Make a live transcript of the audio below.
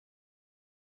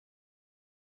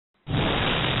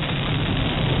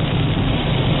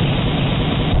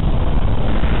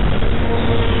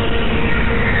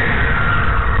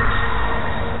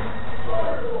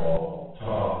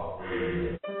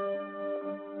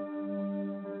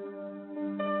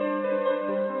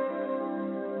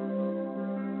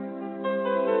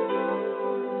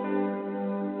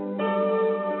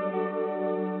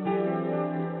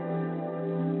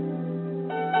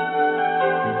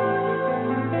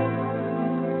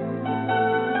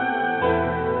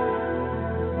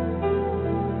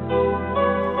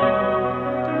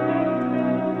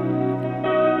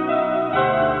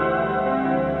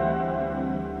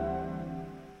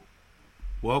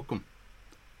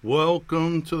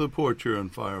Welcome to the porch here in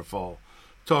Firefall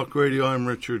Talk Radio. I'm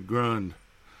Richard Grund.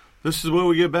 This is where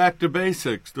we get back to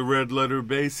basics, the red letter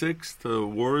basics, the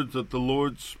words that the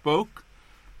Lord spoke,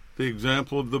 the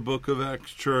example of the book of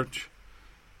Acts Church.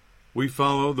 We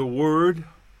follow the word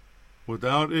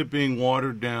without it being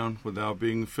watered down, without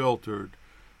being filtered.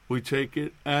 We take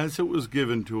it as it was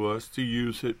given to us to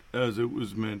use it as it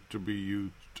was meant to be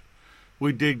used.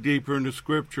 We dig deeper into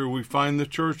Scripture. We find the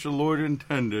church the Lord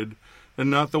intended and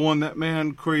not the one that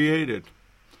man created.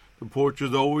 The porch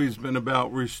has always been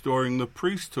about restoring the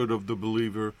priesthood of the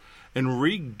believer and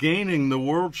regaining the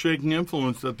world-shaking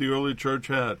influence that the early church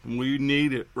had. And we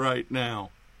need it right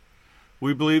now.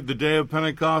 We believe the day of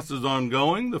Pentecost is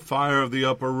ongoing. The fire of the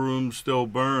upper room still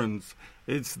burns.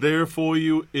 It's there for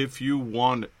you if you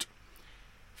want it.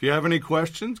 If you have any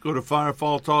questions, go to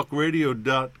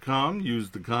firefalltalkradio.com. Use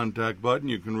the contact button.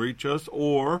 You can reach us,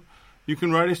 or you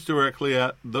can write us directly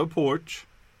at the porch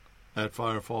at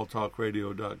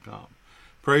firefalltalkradio.com.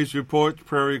 Praise reports,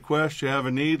 prayer requests, you have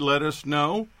a need, let us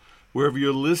know. Wherever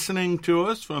you're listening to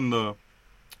us from the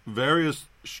various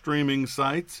streaming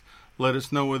sites, let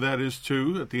us know where that is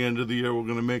too. At the end of the year, we're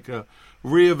going to make a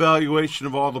reevaluation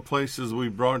of all the places we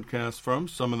broadcast from.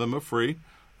 Some of them are free.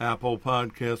 Apple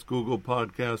Podcasts, Google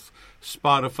Podcasts,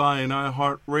 Spotify, and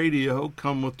iHeartRadio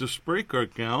come with the Spreaker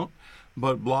account.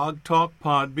 But Blog Talk,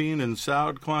 Podbean, and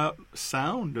SoundCloud,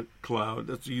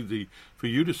 that's easy for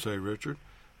you to say, Richard,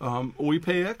 we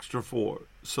pay extra for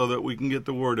so that we can get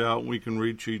the word out and we can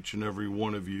reach each and every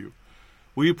one of you.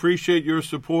 We appreciate your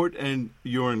support and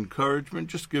your encouragement.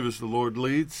 Just give us the Lord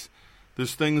leads.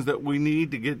 There's things that we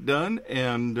need to get done,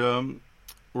 and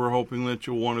we're hoping that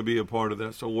you'll want to be a part of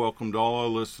that. So welcome to all our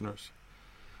listeners.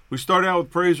 We start out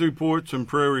with praise reports and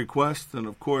prayer requests, and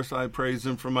of course I praise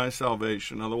Him for my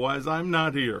salvation. Otherwise, I'm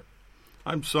not here.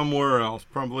 I'm somewhere else,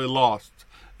 probably lost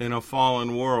in a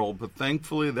fallen world, but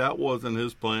thankfully that wasn't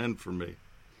His plan for me.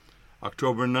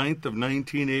 October 9th of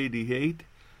 1988,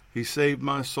 He saved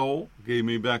my soul, gave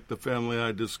me back the family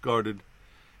I discarded,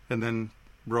 and then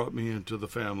brought me into the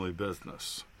family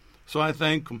business. So I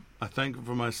thank Him. I thank Him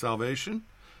for my salvation,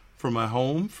 for my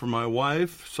home, for my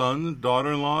wife, son,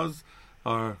 daughter-in-laws,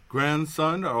 our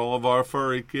grandson, all of our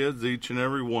furry kids, each and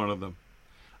every one of them.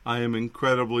 I am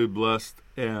incredibly blessed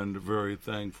and very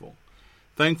thankful.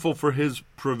 Thankful for His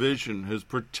provision, His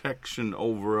protection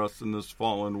over us in this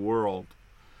fallen world.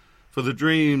 For the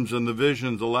dreams and the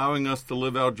visions, allowing us to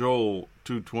live out Joel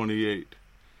 2:28.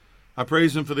 I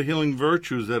praise Him for the healing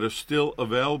virtues that are still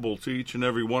available to each and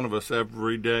every one of us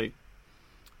every day.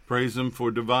 Praise Him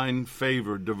for divine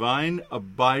favor, divine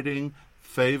abiding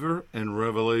favor and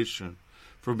revelation,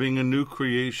 for being a new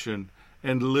creation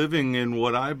and living in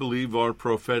what I believe are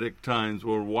prophetic times.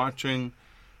 We're watching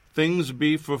things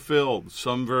be fulfilled,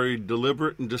 some very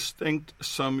deliberate and distinct,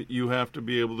 some you have to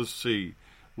be able to see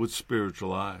with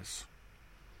spiritual eyes.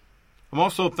 I'm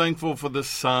also thankful for the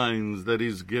signs that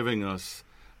He's giving us,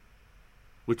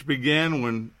 which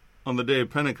began on the day of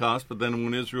Pentecost, but then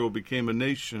when Israel became a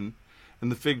nation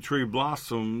and the fig tree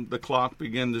blossomed, the clock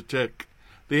began to tick.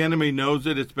 The enemy knows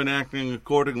it. It's been acting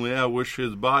accordingly. I wish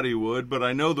his body would, but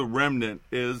I know the remnant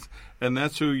is, and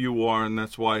that's who you are, and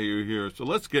that's why you're here. So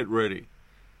let's get ready.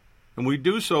 And we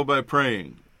do so by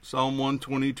praying. Psalm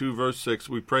 122, verse 6,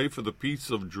 we pray for the peace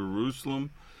of Jerusalem.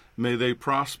 May they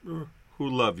prosper who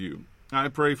love you. I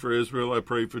pray for Israel. I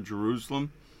pray for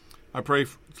Jerusalem. I pray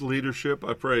for its leadership.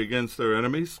 I pray against their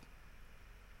enemies.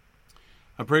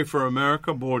 I pray for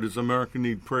America. Boy, does America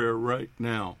need prayer right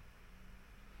now.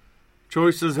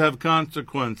 Choices have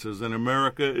consequences, and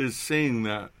America is seeing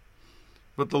that.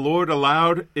 But the Lord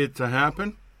allowed it to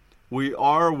happen. We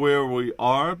are where we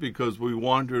are because we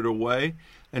wandered away,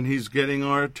 and He's getting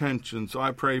our attention. So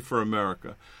I pray for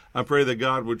America. I pray that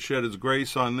God would shed His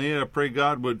grace on thee. I pray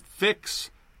God would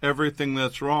fix everything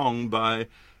that's wrong by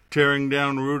tearing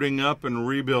down, rooting up, and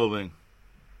rebuilding.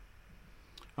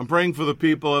 I'm praying for the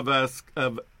people of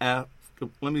let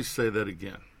me say that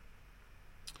again.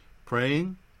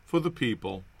 Praying for the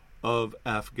people of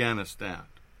Afghanistan.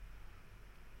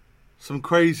 Some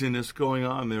craziness going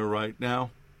on there right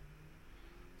now.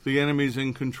 The enemy's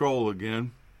in control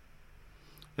again,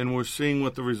 and we're seeing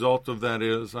what the result of that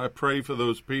is. I pray for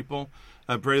those people.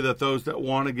 I pray that those that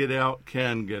want to get out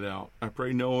can get out. I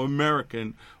pray no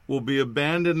American will be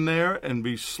abandoned there and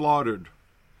be slaughtered.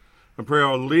 I pray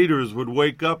our leaders would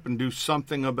wake up and do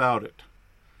something about it.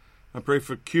 I pray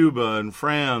for Cuba and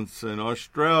France and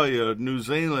Australia, New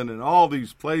Zealand, and all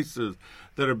these places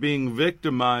that are being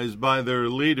victimized by their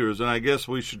leaders. And I guess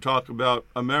we should talk about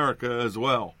America as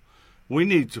well. We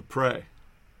need to pray.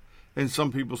 And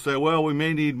some people say, well, we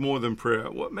may need more than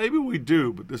prayer. Well, maybe we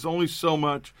do, but there's only so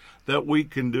much that we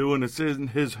can do, and it's in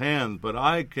his hands. But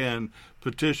I can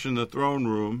petition the throne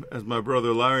room, as my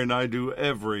brother Larry and I do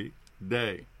every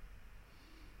day.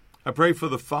 I pray for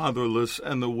the fatherless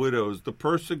and the widows, the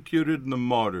persecuted and the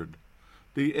martyred,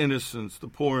 the innocents, the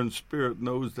poor in spirit, and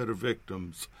those that are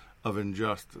victims of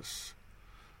injustice.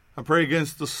 I pray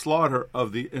against the slaughter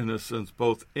of the innocents,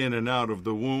 both in and out of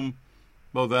the womb,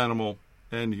 both animal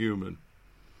and human.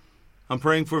 I'm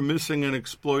praying for missing and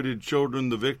exploited children,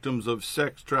 the victims of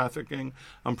sex trafficking.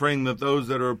 I'm praying that those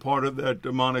that are a part of that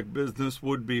demonic business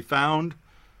would be found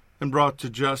and brought to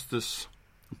justice.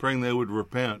 I'm praying they would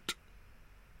repent.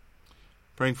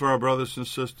 Praying for our brothers and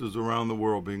sisters around the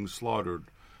world being slaughtered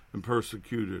and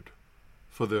persecuted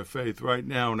for their faith. Right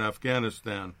now in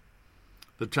Afghanistan,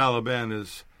 the Taliban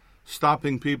is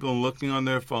stopping people and looking on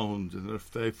their phones, and if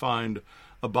they find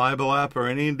a Bible app or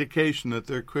any indication that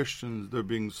they're Christians, they're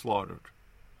being slaughtered.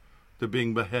 They're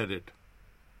being beheaded.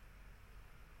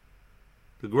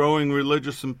 The growing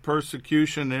religious and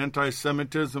persecution and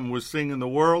anti-Semitism we're seeing in the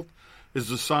world is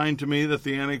a sign to me that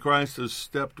the Antichrist has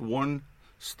stepped one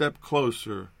step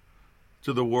closer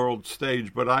to the world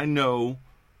stage. But I know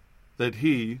that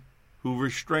he who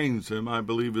restrains him, I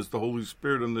believe is the Holy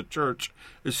Spirit in the church,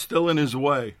 is still in his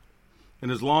way. And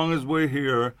as long as we're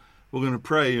here, we're going to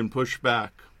pray and push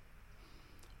back.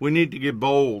 We need to get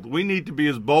bold. We need to be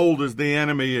as bold as the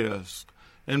enemy is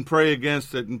and pray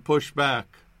against it and push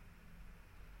back.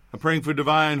 I'm praying for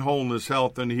divine wholeness,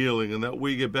 health, and healing, and that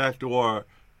we get back to our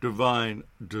divine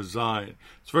design.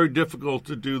 It's very difficult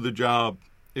to do the job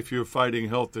if you're fighting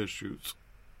health issues.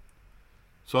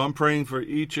 So I'm praying for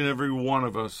each and every one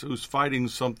of us who's fighting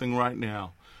something right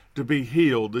now to be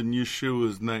healed in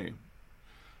Yeshua's name.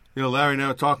 You know, Larry and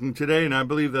I are talking today, and I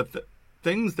believe that the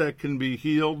things that can be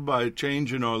healed by a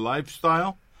change in our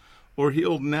lifestyle or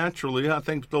healed naturally, I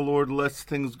think the Lord lets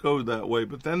things go that way.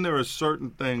 But then there are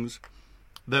certain things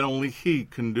that only He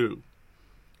can do.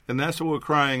 And that's what we're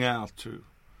crying out to.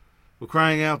 We're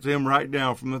crying out to Him right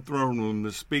now from the throne room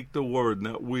to speak the word and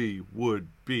that we would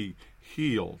be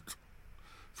healed.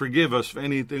 Forgive us for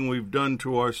anything we've done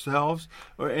to ourselves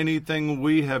or anything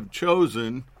we have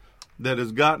chosen that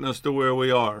has gotten us to where we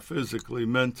are, physically,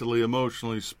 mentally,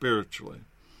 emotionally, spiritually.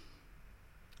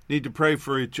 Need to pray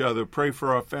for each other, pray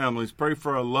for our families, pray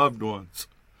for our loved ones,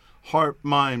 heart,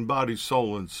 mind, body,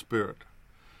 soul, and spirit.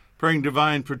 Praying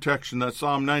divine protection, that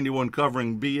Psalm 91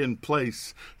 covering be in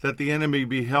place, that the enemy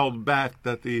be held back,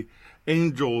 that the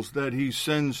angels that he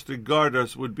sends to guard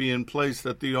us would be in place,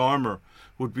 that the armor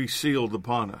would be sealed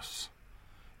upon us.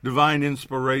 Divine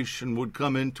inspiration would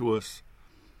come into us.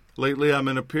 Lately, I'm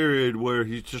in a period where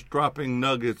he's just dropping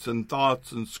nuggets and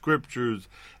thoughts and scriptures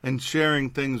and sharing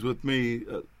things with me.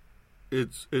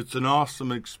 It's an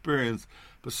awesome experience,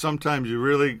 but sometimes you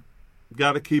really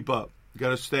got to keep up.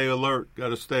 Got to stay alert, got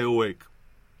to stay awake.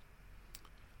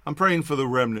 I'm praying for the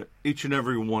remnant, each and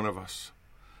every one of us,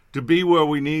 to be where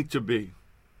we need to be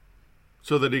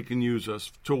so that He can use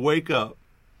us, to wake up,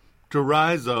 to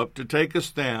rise up, to take a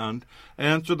stand,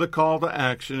 answer the call to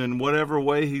action in whatever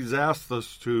way He's asked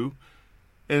us to.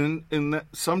 And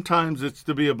sometimes it's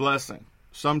to be a blessing.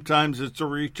 Sometimes it's to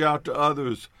reach out to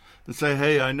others and say,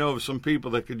 hey, I know of some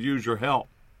people that could use your help.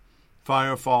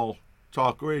 Firefall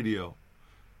Talk Radio,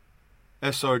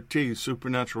 SRT,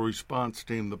 Supernatural Response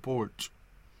Team, The Porch.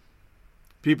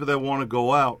 People that want to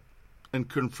go out and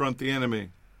confront the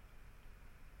enemy,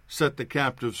 set the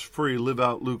captives free, live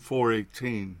out Luke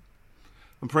 4:18.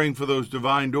 I'm praying for those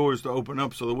divine doors to open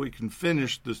up so that we can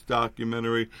finish this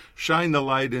documentary, shine the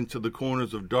light into the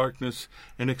corners of darkness,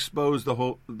 and expose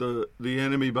the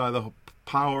enemy by the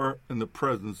power and the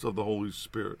presence of the Holy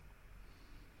Spirit.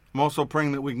 I'm also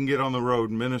praying that we can get on the road,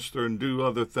 minister, and do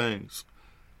other things.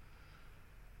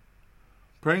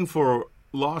 Praying for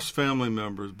lost family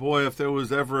members. Boy, if there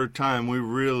was ever a time we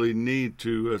really need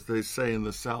to, as they say in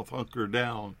the South, hunker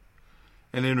down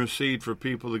and intercede for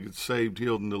people to get saved,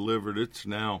 healed, and delivered, it's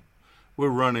now. We're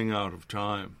running out of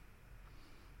time.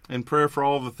 And prayer for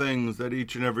all the things that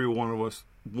each and every one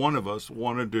of us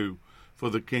want to do for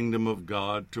the kingdom of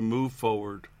God to move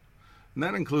forward. And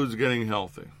that includes getting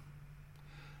healthy.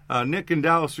 Nick in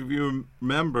Dallas, if you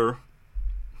remember,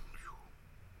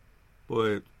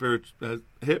 boy, Spirit has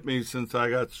hit me since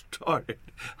I got started.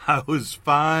 I was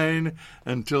fine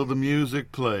until the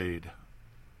music played.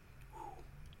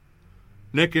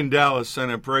 Nick in Dallas sent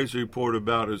a praise report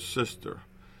about his sister.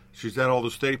 She's had all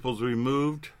the staples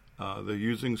removed. They're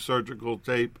using surgical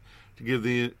tape to give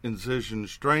the incision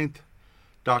strength.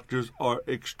 Doctors are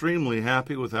extremely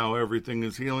happy with how everything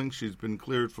is healing. She's been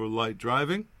cleared for light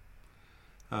driving.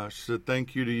 She said,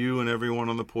 thank you to you and everyone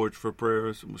on the porch for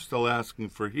prayers. And we're still asking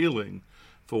for healing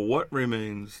for what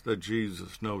remains that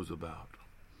Jesus knows about.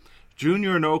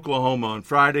 Junior in Oklahoma, on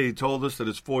Friday, he told us that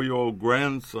his 4-year-old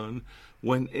grandson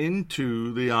went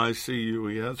into the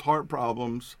ICU. He has heart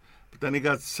problems, but then he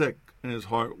got sick and his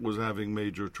heart was having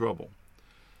major trouble.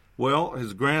 Well,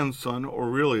 his grandson,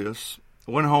 Aurelius,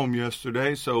 went home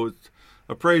yesterday, so it's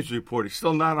a praise report. He's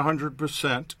still not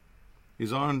 100%.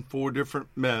 He's on 4 different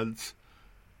meds,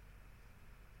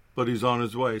 but he's on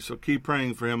his way. So keep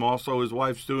praying for him. Also, his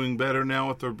wife's doing better now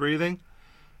with her breathing.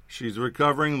 She's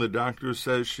recovering. The doctor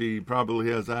says she probably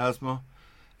has asthma.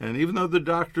 And even though the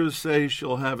doctors say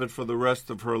she'll have it for the rest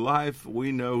of her life,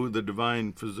 we know who the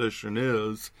divine physician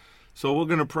is. So we're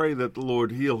going to pray that the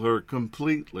Lord heal her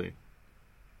completely.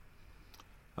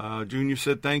 Junior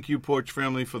said, thank you, Porch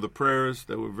family, for the prayers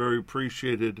that were very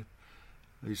appreciated.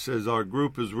 He says, our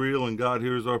group is real and God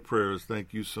hears our prayers.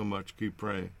 Thank you so much. Keep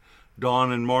praying.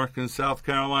 Dawn and Mark in South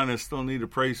Carolina still need a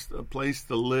place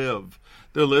to live.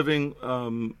 They're living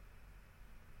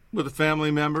with a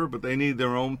family member, but they need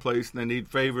their own place, and they need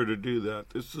favor to do that.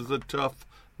 This is a tough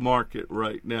market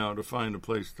right now to find a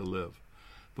place to live.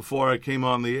 Before I came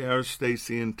on the air,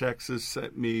 Stacy in Texas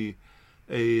sent me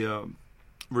a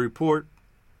report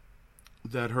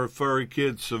that her furry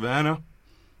kid, Savannah,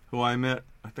 who I met,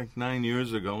 I think, 9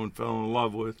 years ago and fell in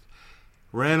love with,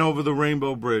 ran over the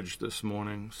Rainbow Bridge this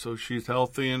morning. So she's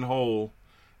healthy and whole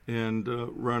and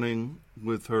running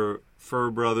with her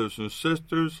fur brothers and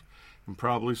sisters and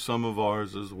probably some of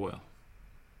ours as well.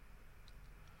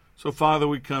 So, Father,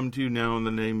 we come to you now in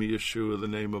the name of Yeshua, the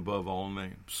name above all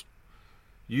names.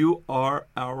 You are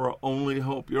our only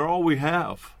hope. You're all we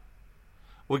have.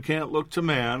 We can't look to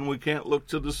man. We can't look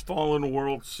to this fallen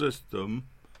world system.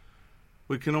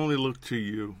 We can only look to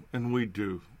you, and we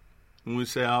do. And we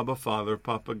say, Abba, Father,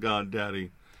 Papa, God,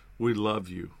 Daddy, we love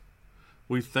you.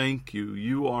 We thank you.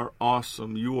 You are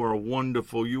awesome. You are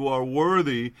wonderful. You are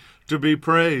worthy to be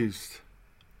praised.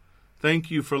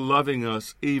 Thank you for loving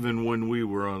us even when we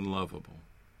were unlovable.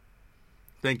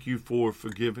 Thank you for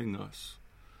forgiving us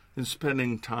and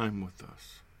spending time with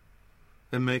us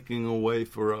and making a way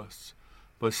for us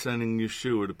by sending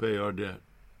Yeshua to pay our debt.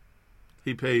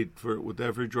 He paid for it with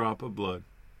every drop of blood.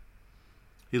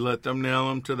 He let them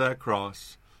nail him to that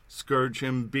cross, scourge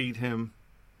him, beat him,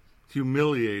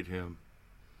 humiliate him,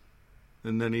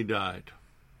 and then he died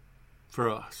for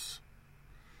us.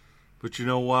 But you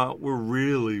know what? We're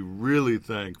really, really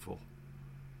thankful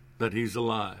that he's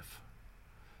alive,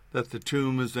 that the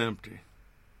tomb is empty,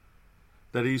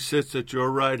 that he sits at your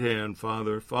right hand,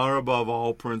 Father, far above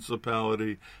all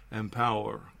principality and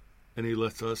power, and he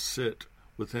lets us sit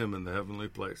with him in the heavenly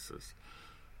places.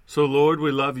 So, Lord,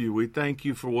 we love you. We thank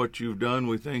you for what you've done.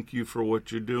 We thank you for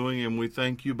what you're doing, and we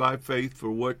thank you by faith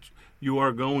for what you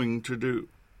are going to do.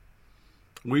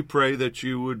 We pray that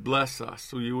you would bless us,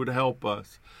 so you would help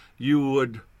us. You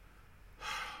would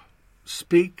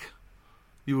speak,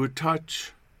 you would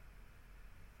touch,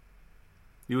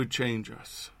 you would change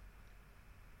us.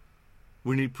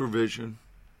 We need provision.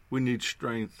 We need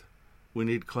strength. We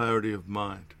need clarity of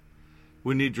mind.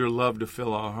 We need your love to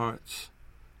fill our hearts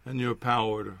and your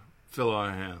power to fill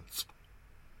our hands.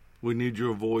 We need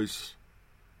your voice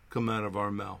come out of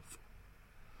our mouth.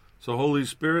 So, Holy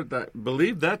Spirit,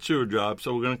 believe that's your job.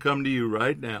 So we're going to come to you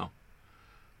right now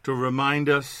to remind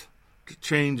us, to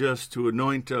change us, to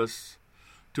anoint us,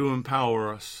 to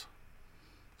empower us.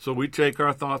 So we take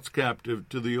our thoughts captive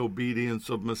to the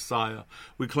obedience of Messiah.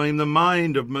 We claim the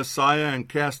mind of Messiah and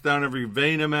cast down every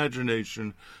vain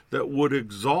imagination that would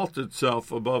exalt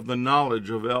itself above the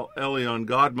knowledge of Elyon,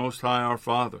 God Most High, our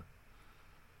Father.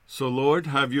 So, Lord,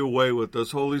 have your way with us.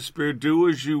 Holy Spirit, do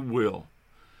as you will.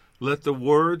 Let the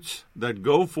words that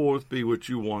go forth be what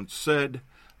you once said.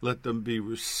 Let them be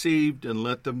received and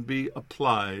let them be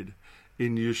applied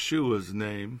in Yeshua's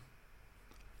name.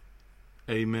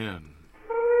 Amen.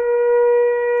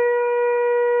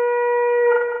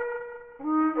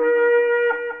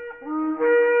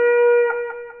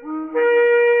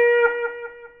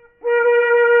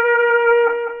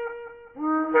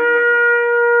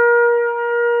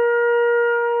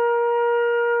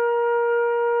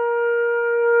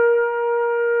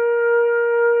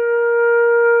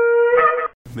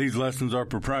 These lessons are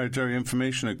proprietary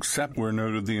information except where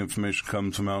noted the information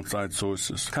comes from outside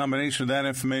sources. The combination of that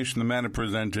information, the matter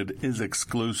presented, is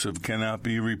exclusive, cannot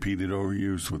be repeated or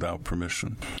used without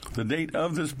permission. The date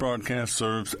of this broadcast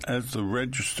serves as the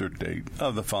registered date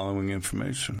of the following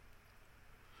information.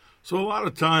 So a lot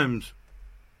of times,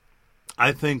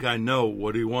 I think I know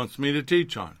what he wants me to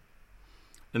teach on.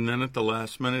 And then at the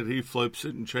last minute, he flips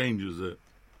it and changes it.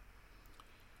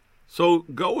 So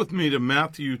go with me to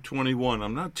Matthew 21.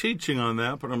 I'm not teaching on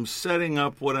that, but I'm setting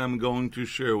up what I'm going to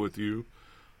share with you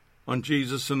on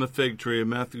Jesus and the fig tree in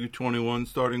Matthew 21,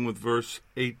 starting with verse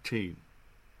 18.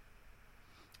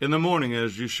 In the morning,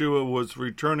 as Yeshua was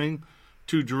returning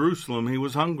to Jerusalem, he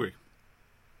was hungry.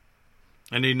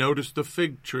 And he noticed a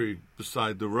fig tree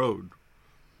beside the road.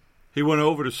 He went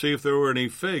over to see if there were any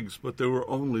figs, but there were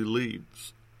only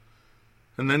leaves.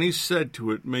 And then he said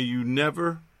to it, "May you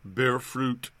never bear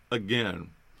fruit again."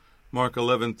 Mark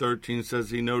 11:13 says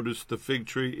he noticed the fig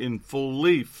tree in full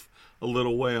leaf a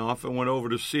little way off and went over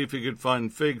to see if he could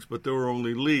find figs, but there were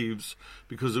only leaves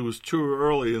because it was too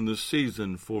early in the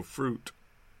season for fruit.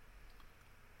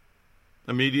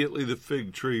 Immediately the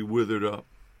fig tree withered up.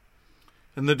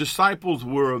 And the disciples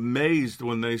were amazed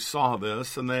when they saw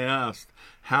this, and they asked,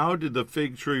 "How did the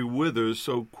fig tree wither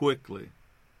so quickly?"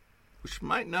 Which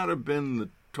might not have been the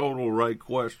total right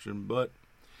question, but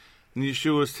and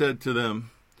Yeshua said to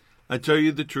them, "I tell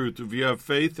you the truth, if you have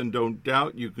faith and don't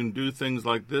doubt, you can do things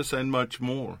like this and much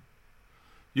more.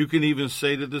 You can even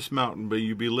say to this mountain, 'May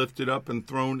you be lifted up and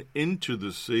thrown into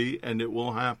the sea,' and it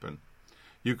will happen.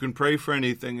 You can pray for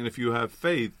anything, and if you have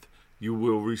faith, you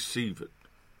will receive it."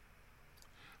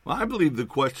 Well, I believe the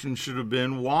question should have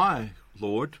been, "Why,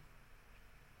 Lord?"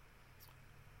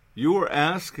 You are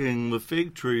asking the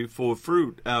fig tree for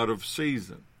fruit out of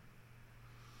season.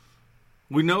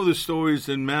 We know the stories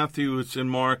in Matthew, it's in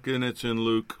Mark, and it's in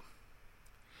Luke.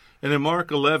 And in Mark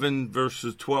 11,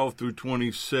 verses 12 through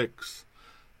 26,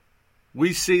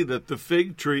 we see that the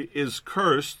fig tree is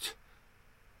cursed,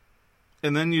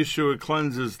 and then Yeshua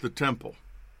cleanses the temple.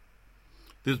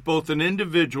 There's both an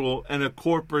individual and a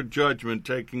corporate judgment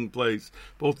taking place.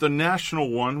 Both the national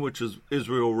one, which is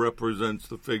Israel represents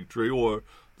the fig tree, or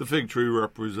the fig tree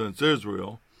represents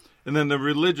Israel, and then the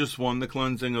religious one, the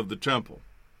cleansing of the temple.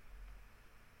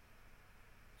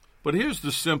 But here's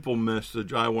the simple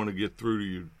message I want to get through to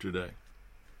you today.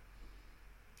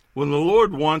 When the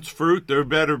Lord wants fruit, there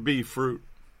better be fruit.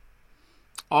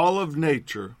 All of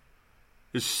nature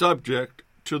is subject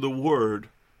to the word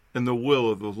and the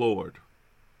will of the Lord.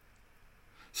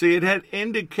 See, it had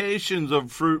indications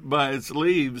of fruit by its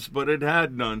leaves, but it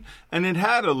had none. And it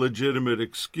had a legitimate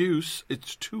excuse.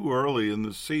 It's too early in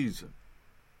the season.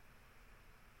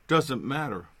 Doesn't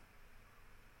matter.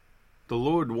 The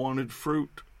Lord wanted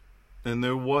fruit, and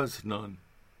there was none.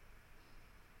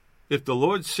 If the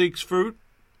Lord seeks fruit,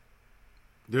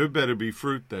 there better be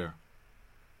fruit there,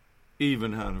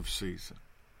 even out of season.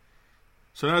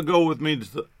 So now go with me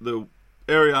to the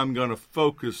area I'm going to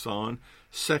focus on,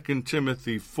 2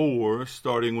 Timothy 4,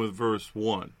 starting with verse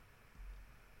 1.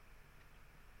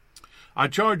 "I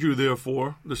charge you,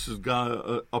 therefore," this is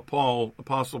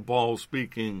Apostle Paul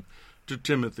speaking to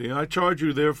Timothy, "I charge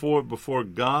you, therefore, before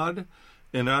God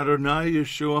and Adonai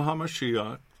Yeshua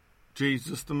HaMashiach,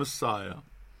 Jesus the Messiah,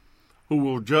 who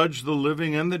will judge the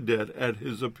living and the dead at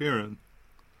his appearance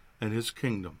and his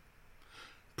kingdom.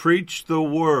 Preach the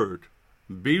word.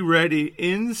 Be ready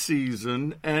in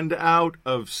season and out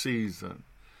of season.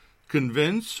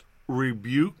 Convince,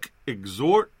 rebuke,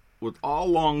 exhort with all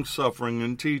long-suffering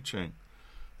and teaching.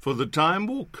 For the time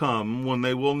will come when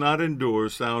they will not endure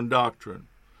sound doctrine,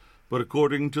 but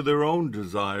according to their own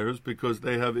desires, because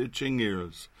they have itching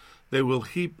ears, they will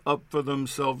heap up for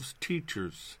themselves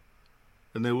teachers,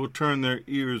 and they will turn their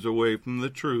ears away from the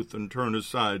truth and turn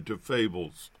aside to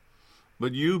fables.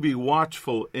 But you be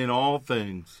watchful in all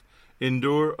things,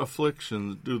 endure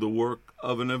afflictions, do the work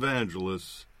of an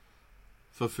evangelist,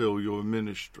 fulfill your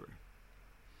ministry."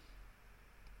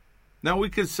 Now we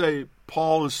could say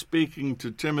Paul is speaking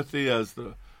to Timothy as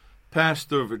the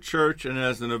pastor of a church and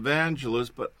as an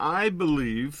evangelist, but I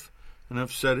believe, and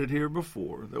I've said it here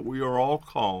before, that we are all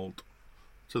called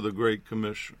to the Great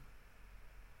Commission.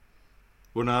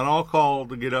 We're not all called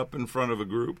to get up in front of a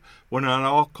group. We're not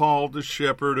all called to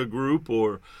shepherd a group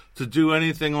or to do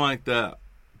anything like that.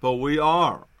 But we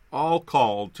are all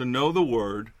called to know the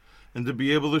Word and to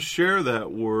be able to share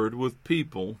that Word with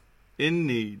people in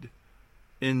need,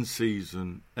 in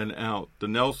season, and out. The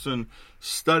Nelson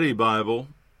Study Bible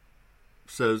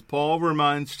says, Paul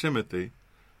reminds Timothy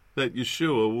that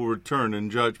Yeshua will return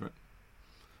in judgment.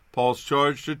 Paul's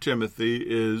charge to Timothy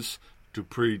is to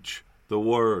preach the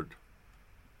Word.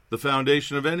 The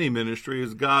foundation of any ministry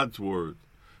is God's Word.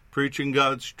 Preaching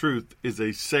God's truth is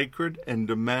a sacred and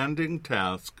demanding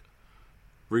task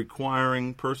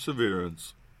requiring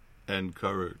perseverance and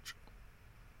courage.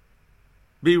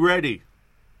 Be ready.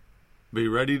 Be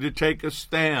ready to take a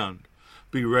stand.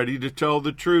 Be ready to tell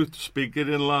the truth. Speak it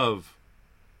in love.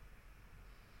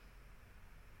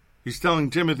 He's telling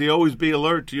Timothy, always be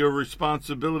alert to your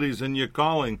responsibilities and your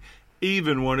calling.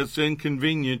 even when it's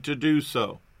inconvenient to do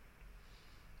so.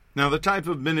 Now, the type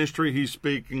of ministry he's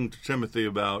speaking to Timothy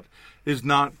about is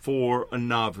not for a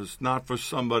novice, not for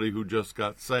somebody who just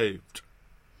got saved.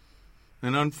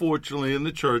 And unfortunately, in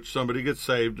the church, somebody gets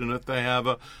saved, and if they have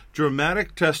a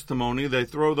dramatic testimony, they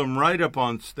throw them right up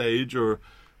on stage, or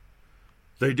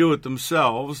they do it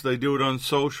themselves. They do it on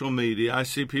social media. I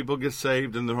see people get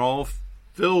saved, and they're all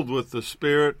filled with the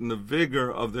Spirit and the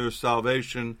vigor of their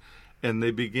salvation, and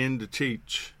they begin to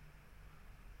teach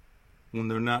when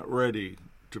they're not ready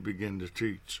to begin to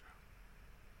teach.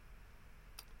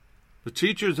 The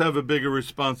teachers have a bigger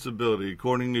responsibility.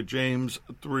 According to James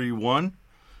 3:1,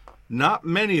 not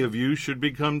many of you should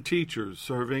become teachers,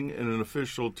 serving in an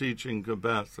official teaching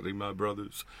capacity, my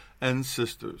brothers and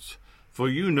sisters. For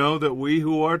you know that we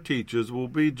who are teachers will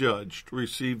be judged,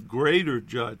 receive greater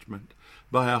judgment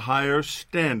by a higher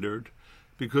standard,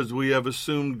 because we have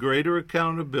assumed greater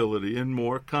accountability and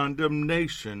more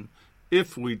condemnation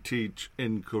if we teach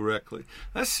incorrectly.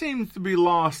 That seems to be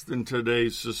lost in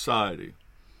today's society.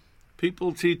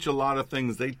 People teach a lot of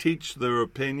things. They teach their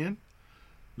opinion.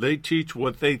 They teach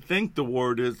what they think the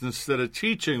word is instead of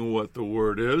teaching what the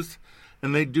word is,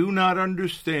 and they do not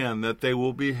understand that they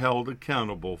will be held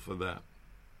accountable for that.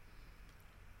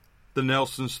 The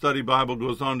Nelson Study Bible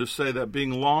goes on to say that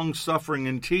being long-suffering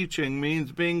in teaching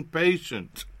means being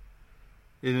patient.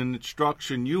 In an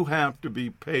instruction, you have to be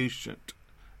patient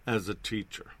as a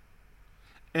teacher.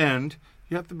 And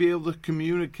you have to be able to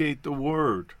communicate the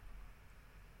word.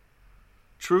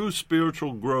 True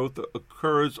spiritual growth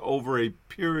occurs over a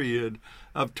period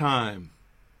of time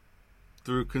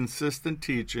through consistent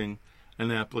teaching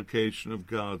and application of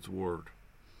God's word.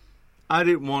 I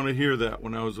didn't want to hear that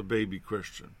when I was a baby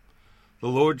Christian. The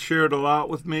Lord shared a lot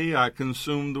with me. I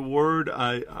consumed the word.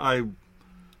 I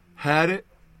had it,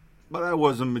 but I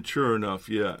wasn't mature enough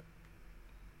yet.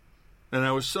 And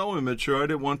I was so immature, I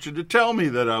didn't want you to tell me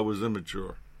that I was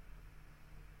immature.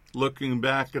 Looking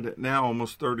back at it now,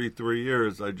 almost 33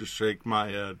 years, I just shake my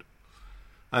head.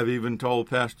 I've even told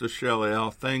Pastor Shelley how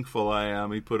thankful I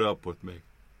am he put up with me.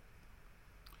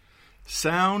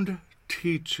 Sound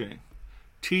teaching.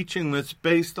 Teaching that's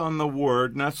based on the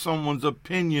Word, not someone's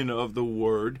opinion of the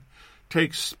Word,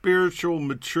 takes spiritual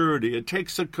maturity. It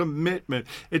takes a commitment.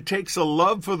 It takes a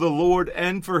love for the Lord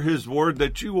and for His Word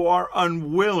that you are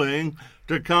unwilling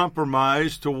to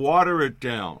compromise, to water it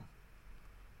down.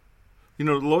 You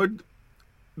know, the Lord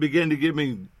began to give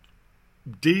me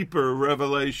deeper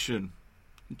revelation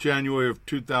in January of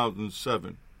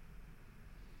 2007.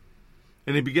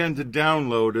 And He began to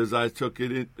download as I took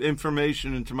it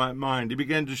information into my mind. He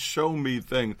began to show me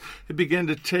things. He began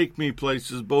to take me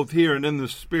places, both here and in the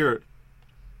Spirit.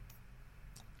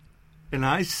 And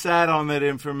I sat on that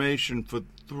information for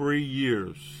 3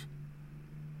 years.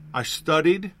 I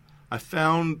studied. I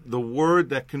found the word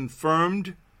that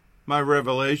confirmed my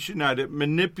revelation. I didn't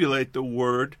manipulate the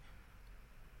word.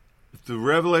 If the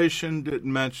revelation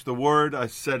didn't match the word, I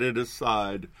set it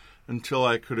aside until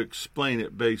I could explain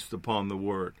it based upon the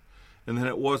word. And then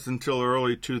it wasn't until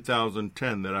early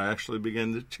 2010 that I actually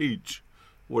began to teach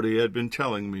what He had been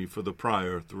telling me for the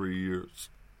prior 3 years.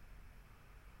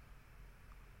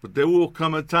 But there will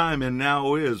come a time, and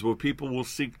now is, where people will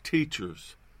seek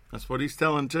teachers. That's what He's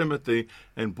telling Timothy,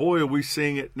 and boy, are we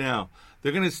seeing it now.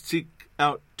 They're going to seek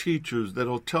out teachers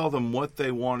that'll tell them what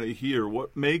they want to hear,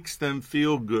 what makes them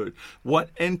feel good, what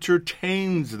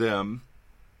entertains them,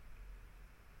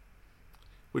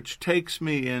 which takes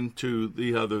me into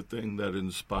the other thing that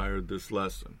inspired this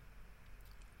lesson.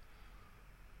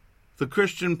 The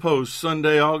Christian Post,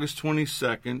 Sunday, August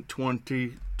 22nd,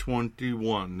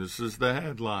 2021. This is the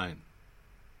headline.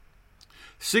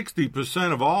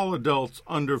 60% of all adults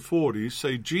under 40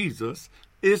 say Jesus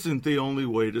isn't the only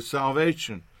way to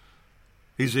salvation.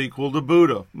 He's equal to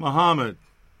Buddha, Muhammad.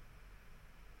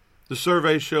 The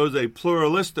survey shows a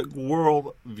pluralistic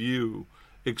worldview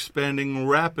expanding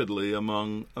rapidly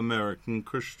among American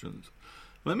Christians.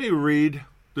 Let me read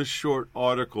this short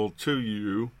article to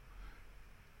you,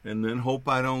 and then hope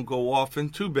I don't go off in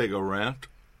too big a rant.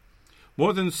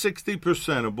 More than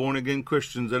 60% of born-again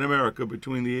Christians in America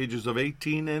between the ages of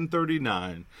 18 and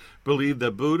 39 believe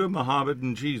that Buddha, Muhammad,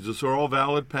 and Jesus are all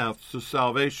valid paths to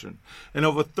salvation. And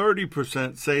over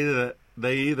 30% say that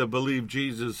they either believe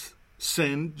Jesus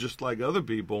sinned, just like other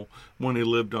people, when He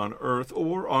lived on earth,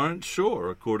 or aren't sure,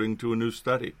 according to a new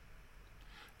study.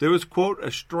 There is, quote,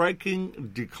 a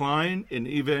striking decline in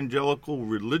evangelical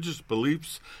religious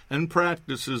beliefs and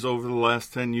practices over the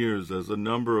last 10 years as a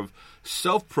number of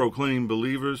self-proclaimed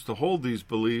believers to hold these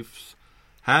beliefs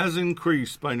has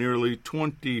increased by nearly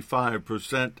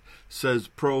 25%, says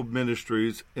Probe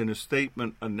Ministries in a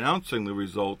statement announcing the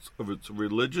results of its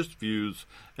Religious Views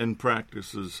and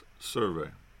Practices survey.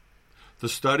 The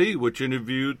study, which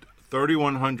interviewed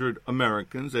 3,100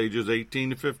 Americans ages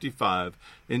 18 to 55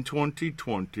 in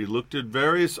 2020, looked at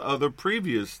various other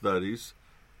previous studies,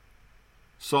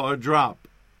 saw a drop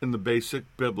in the basic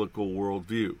biblical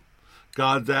worldview.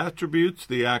 God's attributes,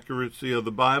 the accuracy of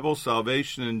the Bible,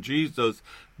 salvation in Jesus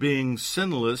being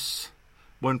sinless,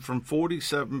 went from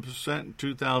 47% in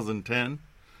 2010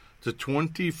 to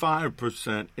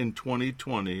 25% in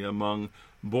 2020 among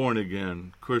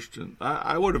born-again Christians.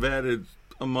 I would have added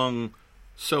among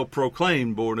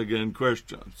self-proclaimed born-again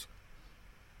Christians.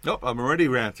 Nope, I'm already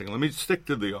ranting. Let me stick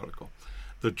to the article.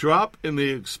 The drop in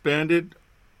the expanded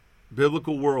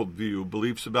biblical worldview,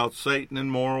 beliefs about Satan and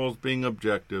morals being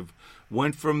objective,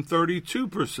 went from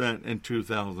 32% in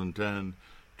 2010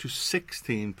 to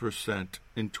 16%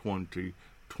 in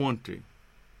 2020.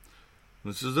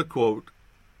 This is a quote.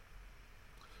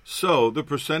 So, the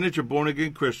percentage of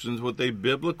born-again Christians with a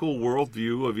biblical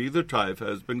worldview of either type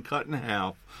has been cut in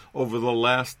half over the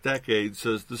last decade,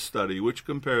 says the study, which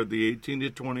compared the 18 to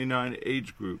 29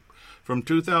 age group from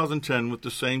 2010 with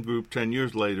the same group 10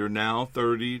 years later, now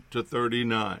 30 to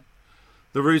 39.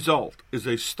 The result is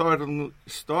a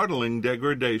startling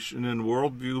degradation in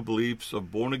worldview beliefs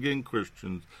of born-again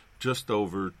Christians just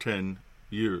over 10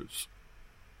 years.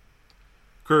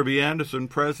 Kirby Anderson,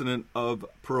 president of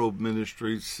Probe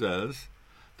Ministries, says,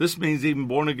 this means even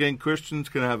born-again Christians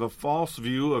can have a false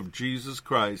view of Jesus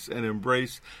Christ and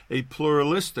embrace a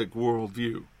pluralistic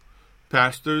worldview.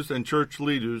 Pastors and church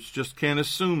leaders just can't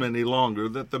assume any longer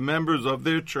that the members of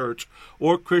their church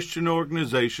or Christian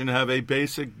organization have a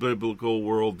basic biblical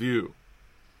worldview.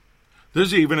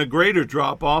 There's even a greater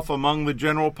drop-off among the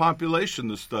general population,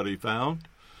 the study found.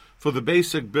 For the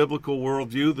basic biblical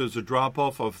worldview, there's a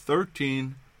drop-off of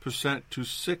 13% to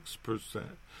 6%.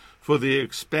 For the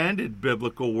expanded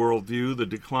biblical worldview, the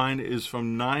decline is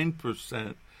from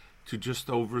 9% to just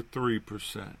over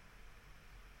 3%.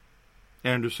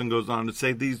 Anderson goes on to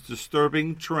say these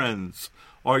disturbing trends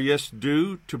are, yes,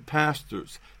 due to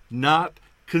pastors not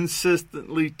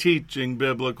consistently teaching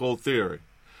biblical theory,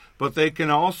 but they can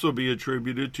also be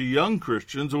attributed to young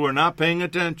Christians who are not paying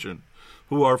attention,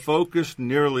 who are focused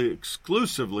nearly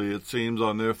exclusively, it seems,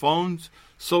 on their phones,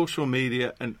 social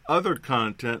media, and other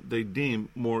content they deem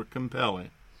more compelling.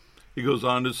 He goes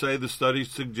on to say the study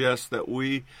suggests that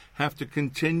we have to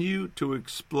continue to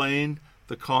explain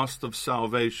the cost of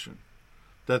salvation,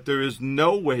 that there is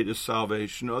no way to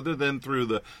salvation other than through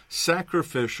the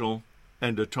sacrificial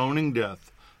and atoning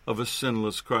death of a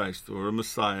sinless Christ, or a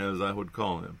Messiah as I would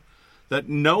call him, that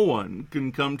no one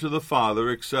can come to the Father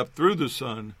except through the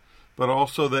Son, but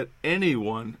also that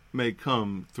anyone may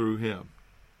come through him.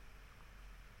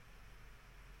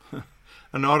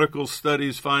 An article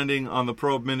studies finding on the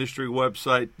Probe Ministry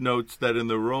website notes that in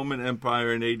the Roman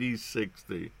Empire in AD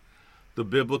 60, the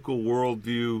biblical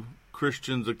worldview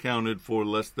Christians accounted for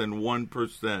less than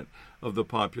 1% of the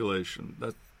population.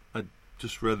 I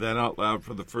just read that out loud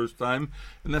for the first time,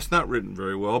 and that's not written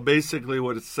very well. Basically,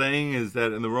 what it's saying is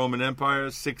that in the Roman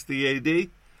Empire, 60 AD, the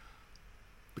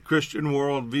Christian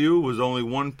worldview was only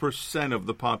 1% of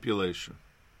the population.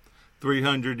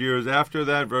 300 years after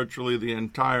that, virtually the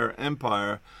entire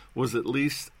empire was at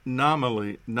least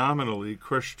nominally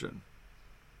Christian.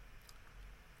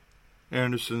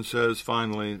 Anderson says,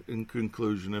 finally, in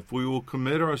conclusion, if we will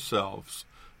commit ourselves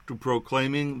to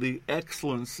proclaiming the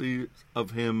excellency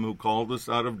of him who called us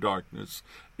out of darkness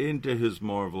into his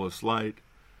marvelous light,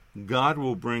 God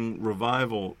will bring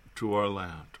revival to our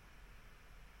land.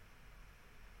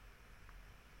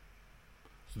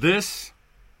 This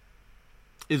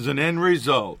is an end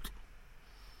result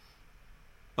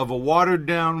of a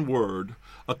watered-down word,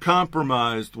 a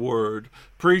compromised word,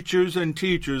 preachers and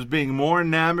teachers being more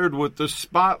enamored with the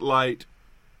spotlight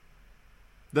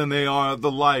than they are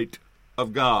the light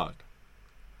of God.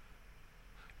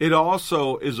 It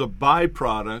also is a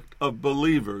byproduct of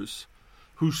believers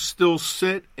who still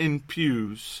sit in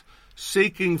pews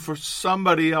seeking for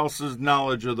somebody else's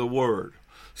knowledge of the Word.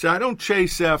 See, I don't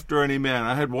chase after any man.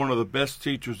 I had one of the best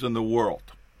teachers in the world.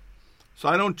 So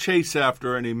I don't chase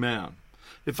after any man.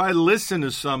 If I listen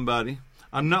to somebody,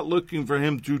 I'm not looking for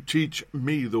him to teach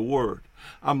me the Word.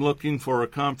 I'm looking for a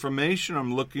confirmation.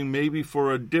 I'm looking maybe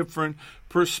for a different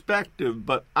perspective.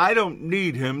 But I don't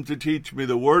need him to teach me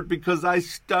the Word because I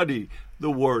study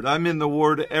the Word. I'm in the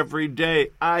Word every day.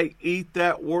 I eat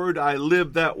that Word. I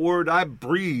live that Word. I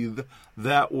breathe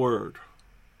that Word.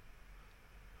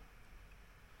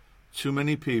 Too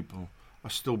many people are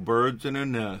still birds in a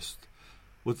nest,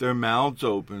 with their mouths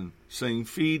open, saying,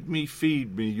 feed me,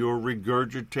 your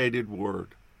regurgitated word.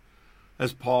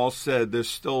 As Paul said, they're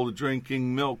still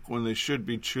drinking milk when they should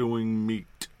be chewing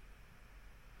meat.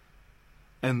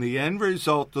 And the end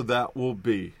result of that will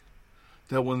be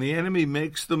that when the enemy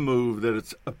makes the move that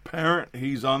it's apparent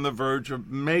he's on the verge of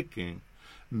making,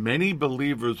 many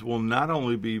believers will not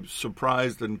only be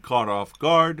surprised and caught off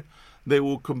guard, they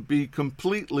will be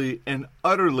completely and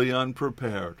utterly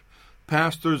unprepared.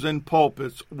 Pastors and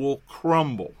pulpits will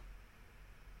crumble.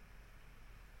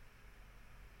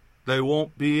 They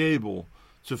won't be able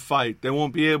to fight. They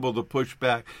won't be able to push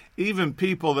back. Even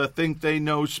people that think they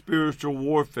know spiritual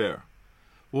warfare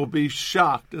will be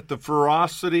shocked at the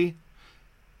ferocity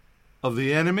of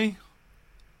the enemy,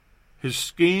 his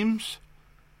schemes,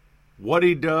 what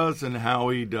he does, and how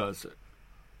he does it.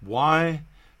 Why?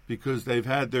 Because they've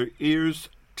had their ears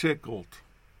tickled.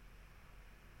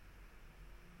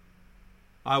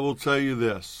 I will tell you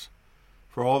this.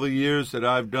 For all the years that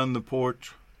I've done the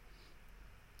porch,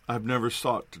 I've never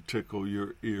sought to tickle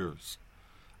your ears.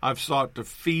 I've sought to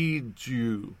feed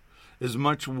you as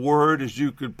much word as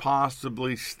you could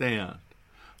possibly stand.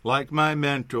 Like my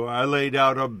mentor, I laid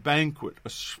out a banquet, a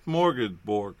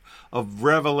smorgasbord of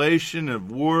revelation,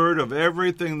 of word, of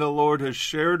everything the Lord has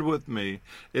shared with me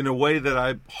in a way that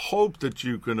I hope that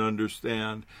you can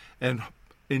understand and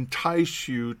entice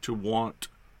you to want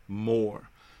more.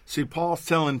 See, Paul's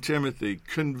telling Timothy,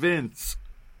 convince,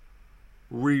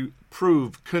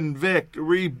 reprove, convict,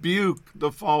 rebuke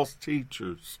the false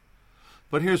teachers.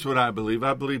 But here's what I believe.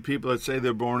 I believe people that say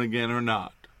they're born again are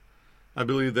not. I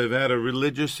believe they've had a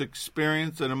religious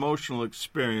experience, an emotional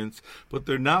experience, but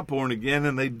they're not born again,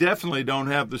 and they definitely don't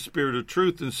have the Spirit of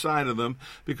truth inside of them,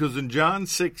 because in John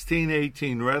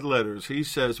 16:18, red letters, he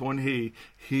says, when he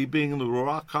being the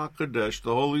Ruach HaKodesh,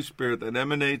 the Holy Spirit that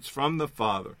emanates from the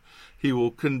Father, he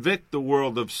will convict the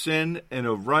world of sin and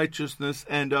of righteousness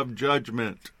and of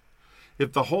judgment.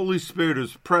 If the Holy Spirit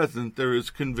is present, there is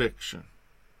conviction.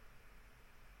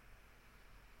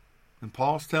 And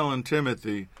Paul's telling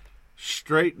Timothy,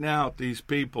 straighten out these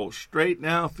people, straighten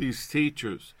out these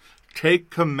teachers,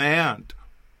 take command,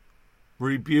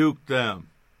 rebuke them.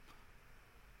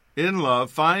 In love,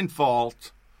 find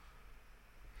fault,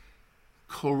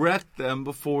 correct them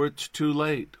before it's too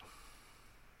late.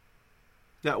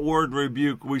 That word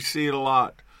rebuke, we see it a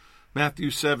lot. Matthew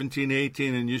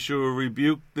 17:18, and Yeshua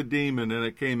rebuked the demon, and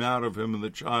it came out of him, and the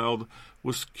child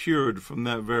was cured from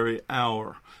that very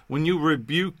hour. When you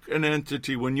rebuke an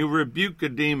entity, when you rebuke a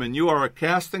demon, you are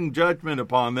casting judgment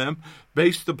upon them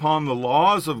based upon the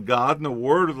laws of God and the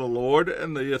word of the Lord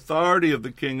and the authority of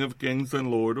the King of Kings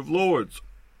and Lord of Lords.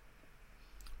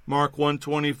 Mark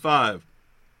 1:25,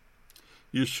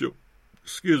 Yeshua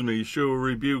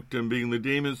rebuked him, being the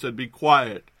demon, said, be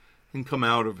quiet and come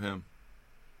out of him.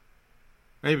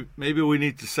 Maybe we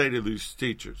need to say to these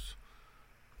teachers,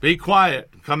 be quiet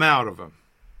and come out of him.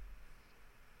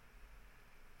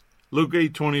 Luke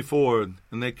 8:24,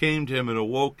 and they came to him and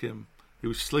awoke him. He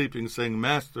was sleeping, saying,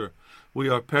 Master, we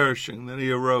are perishing. Then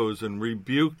he arose and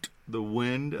rebuked the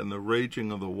wind and the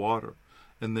raging of the water,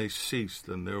 and they ceased,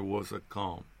 and there was a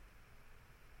calm.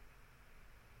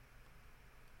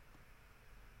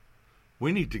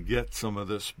 We need to get some of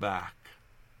this back.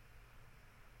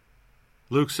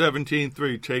 Luke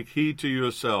 17:3, take heed to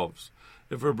yourselves.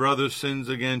 If a brother sins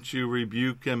against you,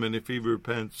 rebuke him, and if he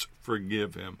repents,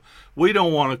 forgive him. We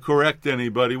don't want to correct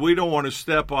anybody. We don't want to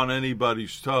step on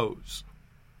anybody's toes.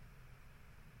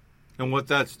 And what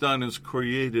that's done is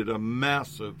created a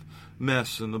massive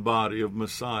mess in the body of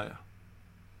Messiah.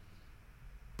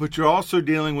 But you're also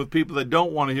dealing with people that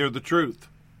don't want to hear the truth.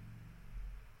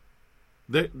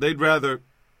 They'd rather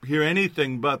hear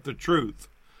anything but the truth.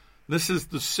 This is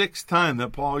the 6th time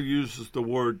that Paul uses the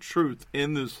word truth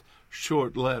in this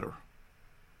short letter.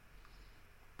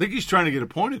 I think he's trying to get a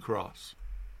point across.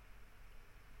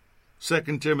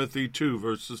 2 Timothy 2,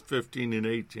 verses 15 and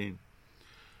 18.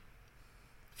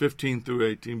 15 through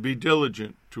 18. Be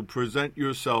diligent to present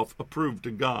yourself approved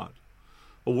to God,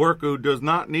 a worker who does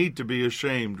not need to be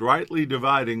ashamed, rightly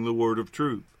dividing the word of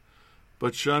truth.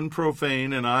 But shun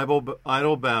profane and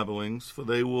idle babblings, for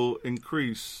they will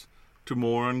increase to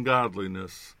more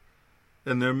ungodliness,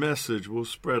 and their message will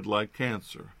spread like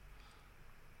cancer.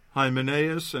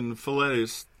 Hymenaeus and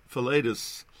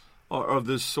Philetus are of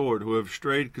this sort, who have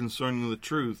strayed concerning the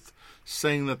truth,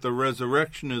 saying that the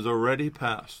resurrection is already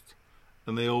past,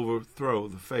 and they overthrow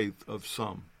the faith of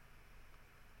some.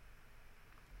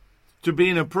 To be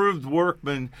an approved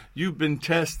workman, you've been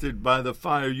tested by the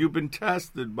fire. You've been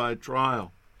tested by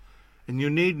trial. And you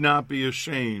need not be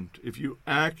ashamed if you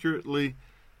accurately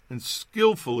and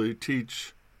skillfully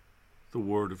teach the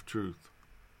word of truth.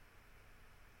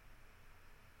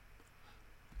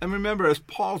 And remember, as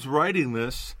Paul's writing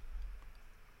this,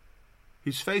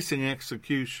 he's facing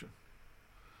execution.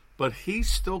 But he's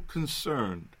still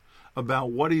concerned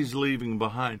about what he's leaving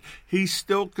behind. He's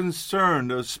still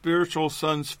concerned a spiritual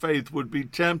son's faith would be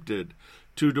tempted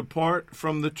to depart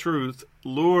from the truth,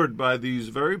 lured by these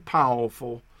very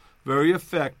powerful, very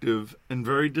effective, and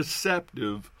very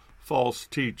deceptive false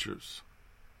teachers.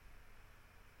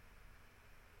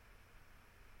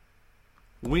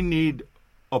 We need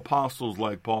apostles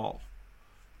like Paul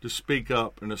to speak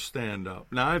up and to stand up.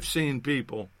 Now, I've seen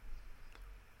people,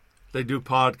 they do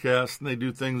podcasts and they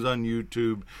do things on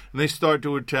YouTube, and they start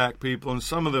to attack people, and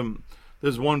some of them,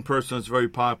 there's one person that's very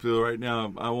popular right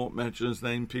now. I won't mention his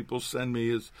name. People send me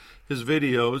his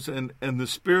videos, and the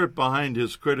spirit behind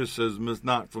his criticism is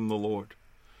not from the Lord.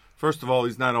 First of all,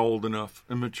 he's not old enough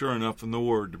and mature enough in the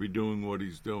Word to be doing what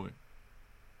he's doing.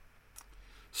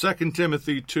 2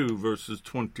 Timothy 2, verses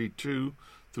 22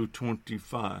 through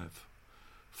 25.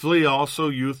 Flee also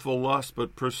youthful lust,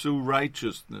 but pursue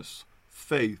righteousness,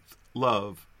 faith,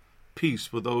 love,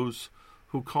 peace with those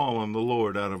who call on the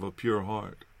Lord out of a pure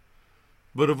heart.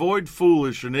 But avoid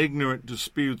foolish and ignorant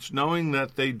disputes, knowing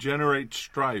that they generate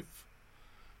strife.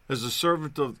 As a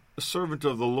servant of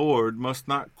the Lord must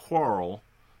not quarrel,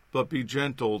 but be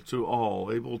gentle to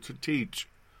all, able to teach,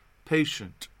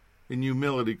 patient, in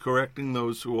humility, correcting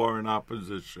those who are in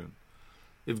opposition,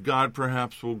 if God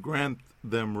perhaps will grant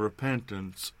them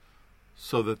repentance,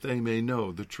 so that they may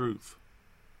know the truth.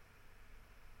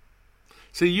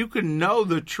 See, you can know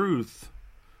the truth,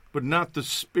 but not the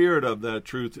spirit of that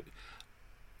truth.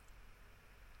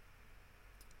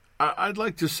 I'd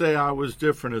like to say I was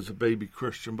different as a baby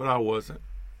Christian, but I wasn't.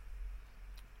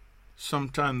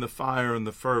 Sometime the fire and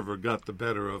the fervor got the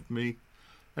better of me,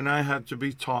 and I had to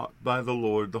be taught by the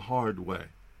Lord the hard way.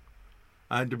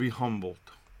 I had to be humbled.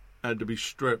 I had to be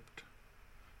stripped.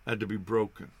 I had to be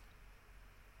broken.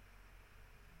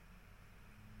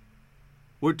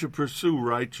 We're to pursue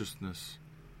righteousness,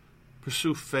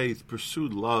 pursue faith, pursue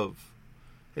love,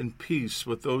 and peace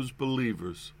with those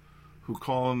believers who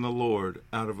call on the Lord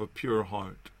out of a pure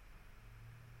heart.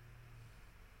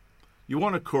 You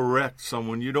want to correct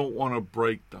someone, you don't want to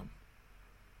break them.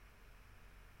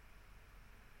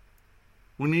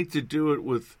 We need to do it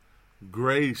with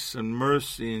grace and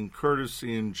mercy and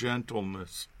courtesy and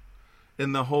gentleness,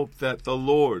 in the hope that the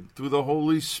Lord, through the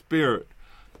Holy Spirit,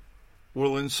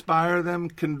 will inspire them,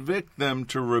 convict them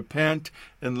to repent,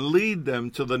 and lead them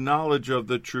to the knowledge of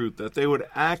the truth, that they would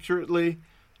accurately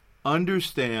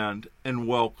understand and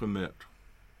welcome it.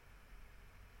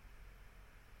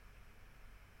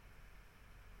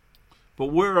 But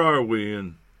where are we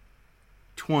in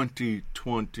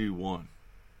 2021?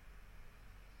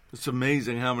 It's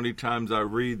amazing how many times I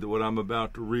read what I'm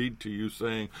about to read to you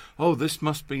saying, oh, this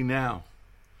must be now.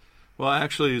 Well,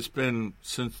 actually, it's been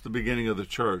since the beginning of the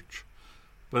church.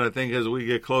 But I think as we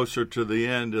get closer to the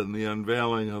end and the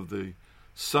unveiling of the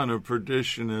son of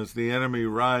perdition, as the enemy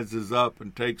rises up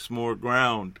and takes more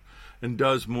ground and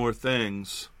does more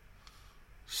things,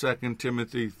 2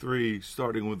 Timothy 3,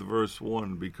 starting with verse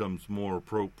 1, becomes more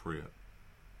appropriate.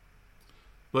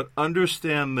 But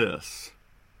understand this,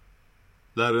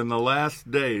 that in the last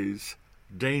days,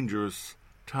 dangerous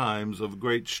times of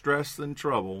great stress and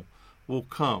trouble will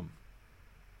come.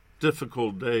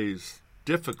 Difficult days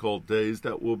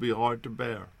that will be hard to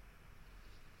bear.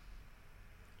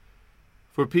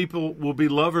 For people will be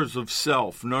lovers of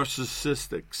self,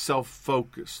 narcissistic,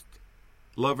 self-focused,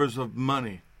 lovers of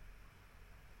money,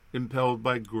 impelled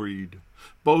by greed,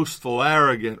 boastful,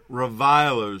 arrogant,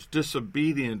 revilers,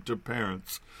 disobedient to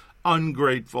parents,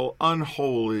 ungrateful,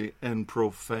 unholy, and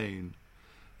profane.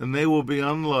 And they will be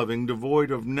unloving,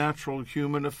 devoid of natural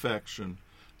human affection,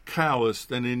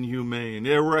 calloused and inhumane,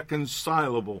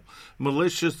 irreconcilable,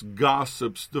 malicious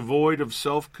gossips, devoid of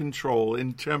self-control,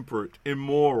 intemperate,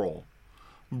 immoral,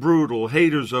 brutal,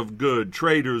 haters of good,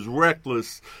 traitors,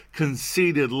 reckless,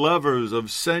 conceited, lovers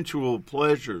of sensual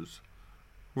pleasures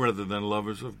rather than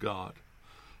lovers of God,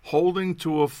 holding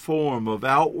to a form of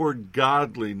outward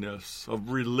godliness, of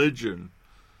religion,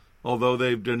 although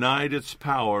they've denied its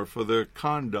power, for their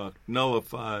conduct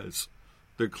nullifies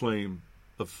the claim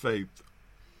of faith.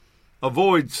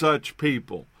 Avoid such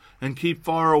people and keep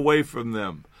far away from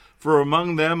them, for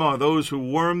among them are those who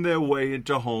worm their way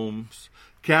into homes,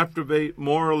 captivate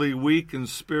morally weak and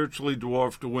spiritually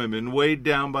dwarfed women, weighed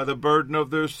down by the burden of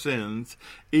their sins,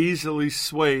 easily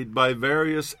swayed by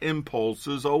various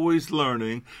impulses, always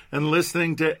learning and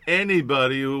listening to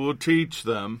anybody who will teach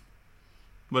them,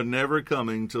 but never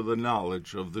coming to the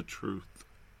knowledge of the truth.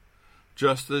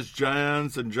 Just as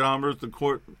Jannes and Jambres, the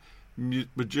court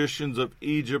magicians of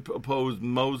Egypt, opposed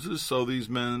Moses, so these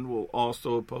men will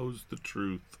also oppose the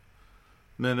truth.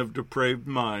 Men of depraved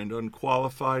mind,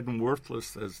 unqualified and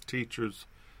worthless as teachers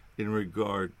in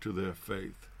regard to their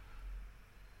faith.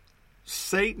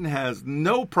 Satan has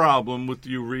no problem with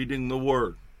you reading the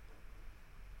Word.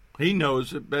 He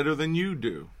knows it better than you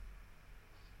do.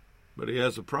 But he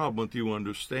has a problem with you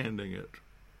understanding it.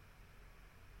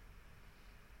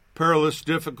 Perilous,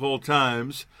 difficult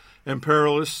times and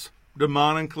perilous,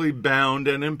 demonically bound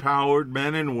and empowered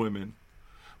men and women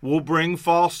will bring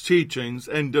false teachings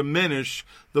and diminish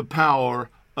the power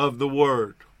of the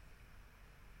Word.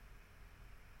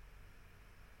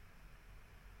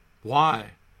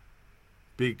 Why?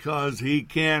 Because he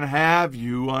can't have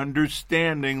you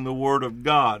understanding the Word of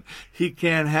God. He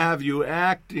can't have you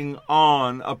acting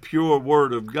on a pure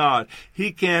Word of God.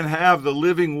 He can't have the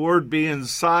living Word be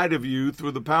inside of you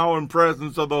through the power and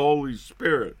presence of the Holy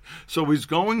Spirit. So he's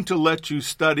going to let you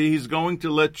study, he's going to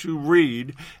let you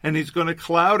read, and he's going to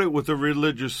cloud it with a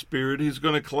religious spirit. He's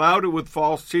going to cloud it with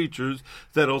false teachers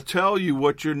that'll tell you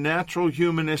what your natural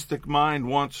humanistic mind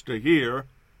wants to hear.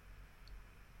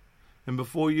 And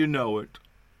before you know it,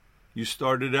 you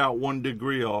started out 1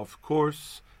 degree off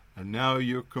course, and now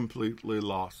you're completely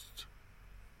lost.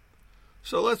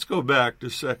 So let's go back to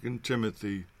 2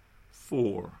 Timothy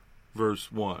 4,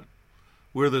 verse 1,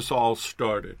 where this all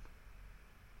started.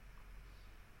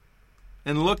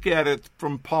 And look at it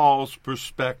from Paul's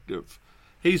perspective.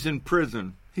 He's in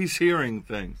prison. He's hearing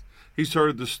things. He's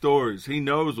heard the stories. He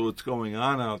knows what's going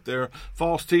on out there.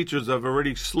 False teachers have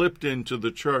already slipped into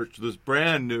the church, this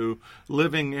brand new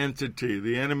living entity.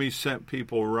 The enemy sent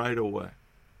people right away.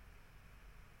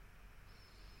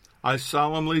 I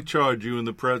solemnly charge you in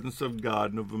the presence of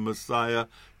God and of the Messiah,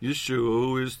 Yeshua,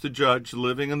 who is to judge the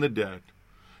living and the dead,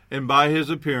 and by his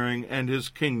appearing and his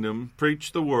kingdom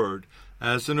preach the word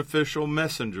as an official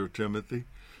messenger, Timothy.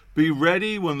 Be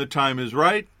ready when the time is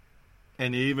right,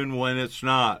 and even when it's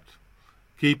not.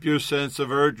 Keep your sense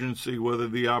of urgency, whether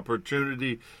the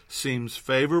opportunity seems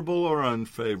favorable or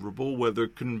unfavorable, whether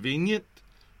convenient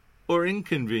or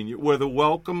inconvenient, whether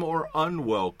welcome or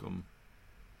unwelcome.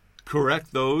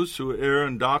 Correct those who err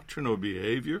in doctrine or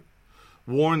behavior.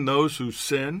 Warn those who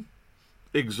sin.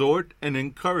 Exhort and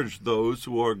encourage those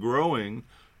who are growing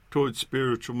towards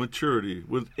spiritual maturity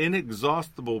with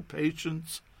inexhaustible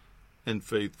patience and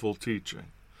faithful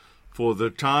teaching. For the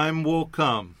time will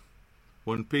come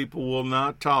when people will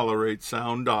not tolerate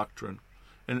sound doctrine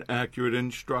and accurate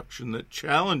instruction that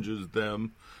challenges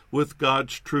them with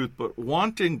God's truth, but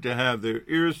wanting to have their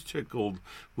ears tickled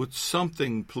with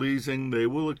something pleasing, they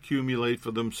will accumulate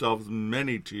for themselves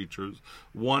many teachers,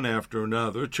 one after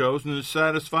another, chosen to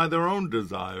satisfy their own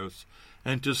desires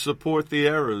and to support the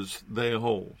errors they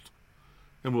hold,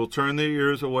 and will turn their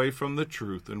ears away from the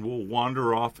truth and will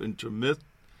wander off into myth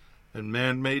and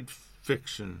man-made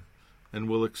fiction, and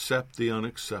will accept the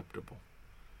unacceptable.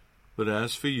 But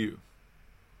as for you,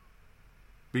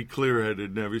 be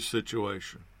clear-headed in every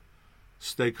situation.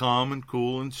 Stay calm and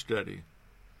cool and steady.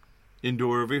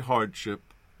 Endure every hardship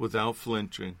without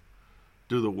flinching.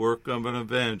 Do the work of an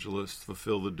evangelist.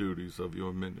 Fulfill the duties of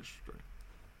your ministry.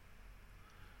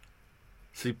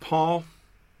 See, Paul,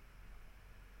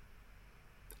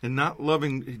 in not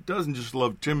loving, he doesn't just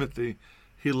love Timothy,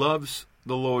 he loves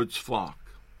the Lord's flock.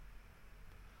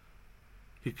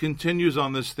 He continues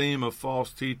on this theme of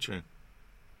false teaching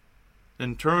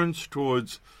and turns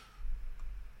towards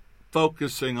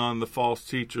focusing on the false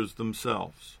teachers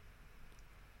themselves,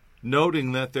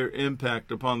 noting that their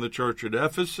impact upon the church at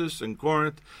Ephesus and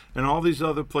Corinth and all these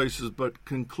other places, but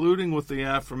concluding with the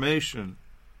affirmation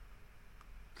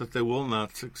that they will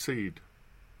not succeed.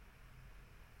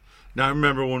 Now, I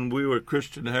remember when we were at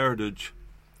Christian Heritage,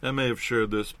 I may have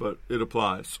shared this, but it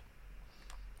applies.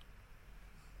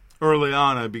 Early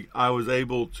on, I was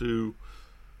able to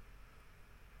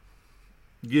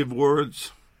give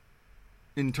words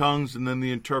in tongues and then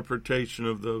the interpretation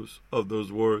of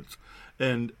those words.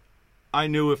 And I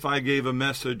knew if I gave a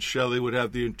message, Shelley would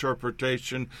have the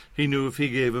interpretation. He knew if he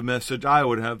gave a message, I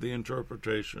would have the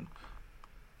interpretation.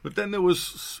 But then there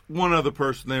was one other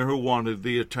person there who wanted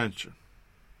the attention.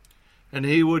 And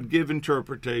he would give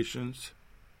interpretations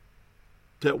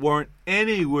that weren't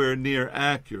anywhere near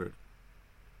accurate.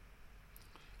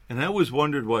 And I always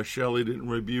wondered why Shelley didn't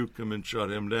rebuke him and shut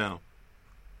him down.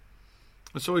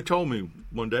 And so he told me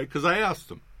one day, because I asked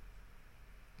him.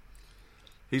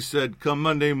 He said, come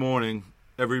Monday morning,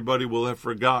 everybody will have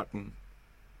forgotten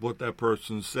what that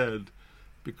person said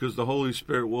because the Holy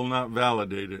Spirit will not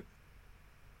validate it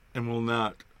and will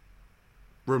not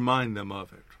remind them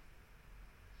of it.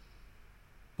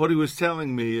 What he was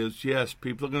telling me is, yes,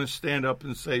 people are going to stand up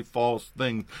and say false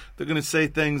things. They're going to say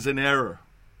things in error.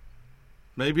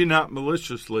 Maybe not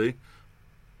maliciously,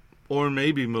 or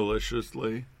maybe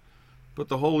maliciously, but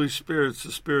the Holy Spirit's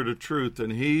the Spirit of truth,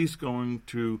 and he's going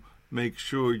to make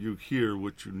sure you hear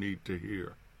what you need to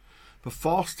hear. But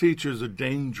false teachers are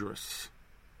dangerous.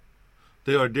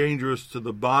 They are dangerous to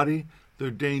the body. They're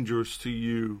dangerous to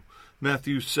you.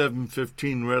 Matthew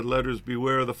 7:15, red letters,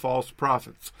 beware of the false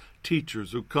prophets,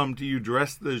 teachers who come to you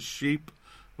dressed as sheep,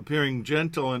 appearing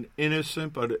gentle and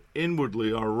innocent, but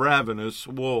inwardly are ravenous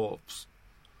wolves.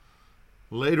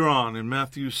 Later on in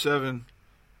Matthew 7,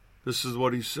 this is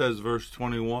what he says, verse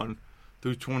 21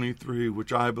 through 23,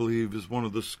 which I believe is one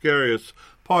of the scariest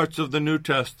parts of the New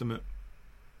Testament.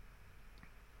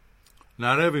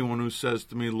 Not everyone who says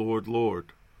to me, Lord,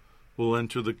 Lord, will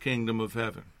enter the kingdom of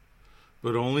heaven,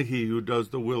 but only he who does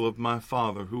the will of my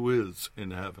Father who is in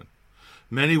heaven.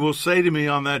 Many will say to me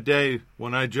on that day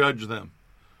when I judge them,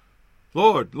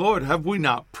 Lord, Lord, have we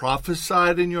not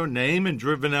prophesied in your name and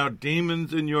driven out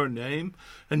demons in your name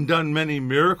and done many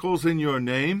miracles in your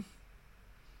name?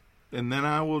 And then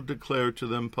I will declare to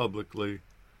them publicly,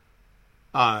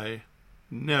 I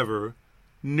never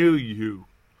knew you.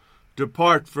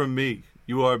 Depart from me.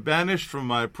 You are banished from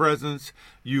my presence.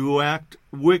 You act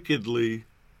wickedly,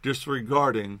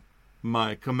 disregarding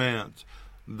my commands.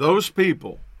 Those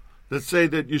people that say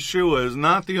that Yeshua is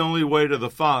not the only way to the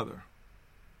Father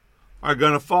are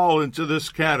going to fall into this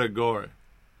category,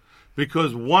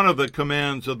 because one of the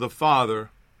commands of the Father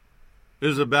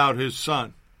is about his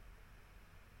Son.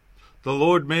 The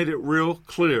Lord made it real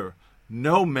clear.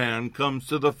 No man comes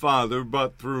to the Father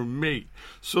but through me.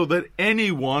 So that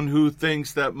anyone who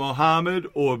thinks that Muhammad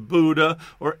or Buddha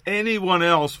or anyone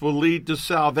else will lead to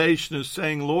salvation is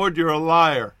saying, Lord, you're a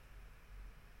liar.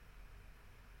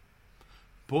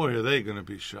 Boy, are they going to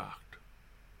be shocked.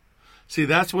 See,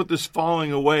 that's what this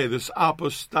falling away, this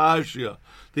apostasia,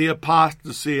 the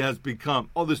apostasy has become.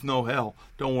 Oh, there's no hell.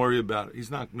 Don't worry about it.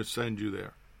 He's not going to send you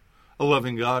there. A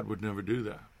loving God would never do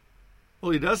that.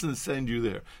 Well, he doesn't send you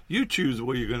there. You choose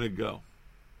where you're going to go.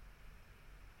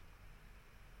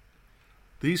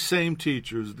 These same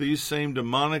teachers, these same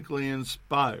demonically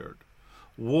inspired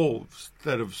wolves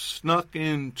that have snuck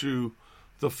into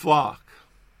the flock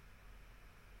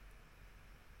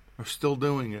are still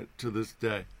doing it to this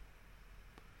day.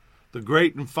 The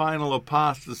great and final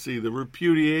apostasy, the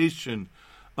repudiation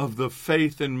of the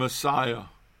faith in Messiah,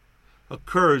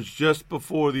 occurs just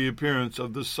before the appearance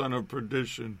of the son of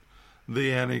perdition,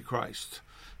 the Antichrist.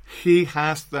 He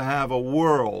has to have a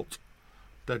world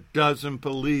that doesn't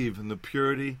believe in the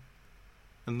purity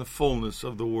and the fullness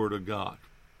of the Word of God.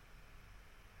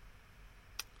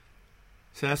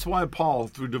 So that's why Paul,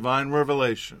 through divine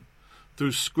revelation,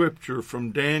 through Scripture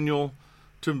from Daniel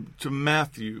to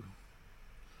Matthew,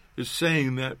 is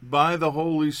saying that by the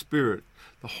Holy Spirit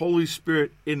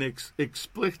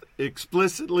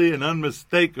explicitly and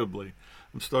unmistakably,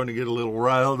 I'm starting to get a little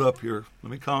riled up here.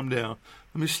 Let me calm down.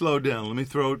 Let me slow down. Let me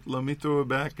throw it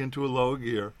back into a low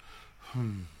gear.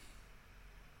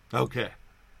 Okay,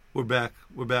 we're back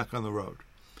on the road.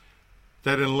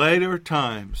 That in later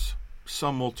times,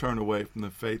 some will turn away from the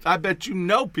faith. I bet you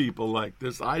know people like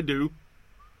this. I do.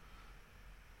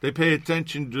 They pay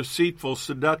attention to deceitful,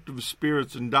 seductive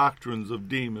spirits and doctrines of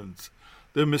demons.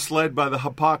 They're misled by the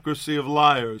hypocrisy of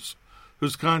liars,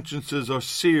 whose consciences are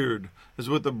seared as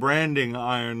with a branding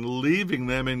iron, leaving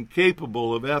them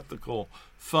incapable of ethical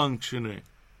functioning.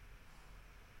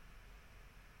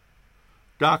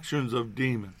 Doctrines of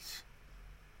demons.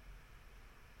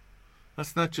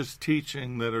 That's not just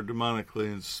teaching that are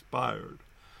demonically inspired.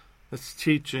 That's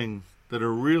teaching that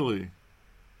are really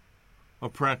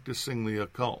practicing the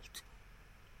occult.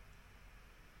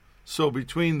 So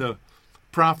between the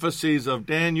prophecies of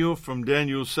Daniel from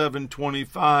Daniel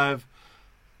 7:25,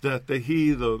 that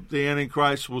the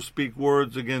Antichrist will speak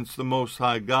words against the Most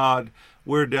High God,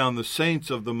 wear down the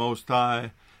saints of the Most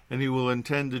High, and he will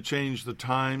intend to change the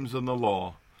times and the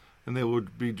law, and they will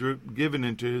be given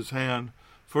into his hand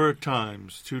for a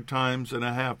times, 2 times and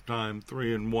a half time,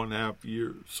 3.5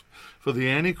 years. For the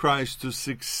Antichrist to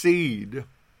succeed,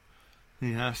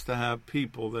 he has to have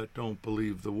people that don't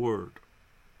believe the word.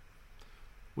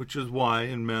 Which is why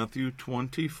in Matthew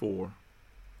 24,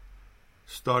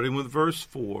 starting with verse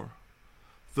 4,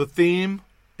 the theme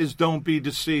is don't be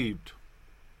deceived.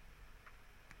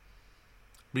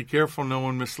 Be careful no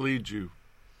one misleads you,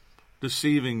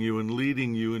 deceiving you and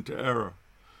leading you into error.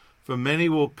 For many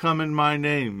will come in my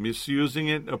name, misusing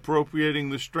it, appropriating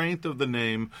the strength of the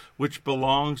name which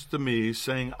belongs to me,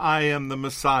 saying, I am the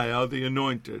Messiah, the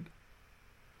Anointed.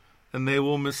 And they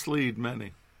will mislead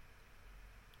many.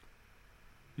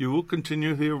 You will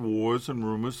continue to hear wars and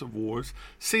rumors of wars.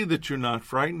 See that you're not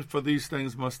frightened, for these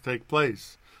things must take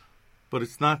place. But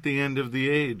it's not the end of the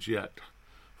age yet.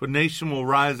 For nation will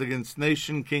rise against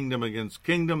nation, kingdom against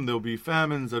kingdom. There will be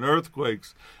famines and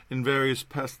earthquakes in various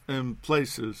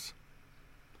places.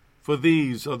 For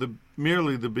these are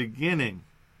merely the beginning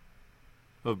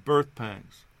of birth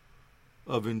pangs,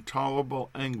 of intolerable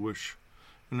anguish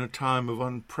in a time of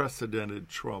unprecedented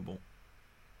trouble.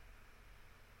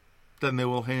 Then they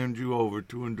will hand you over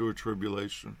to endure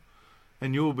tribulation,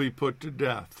 and you will be put to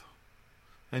death,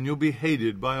 and you'll be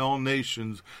hated by all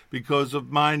nations because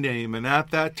of my name. And at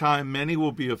that time many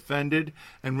will be offended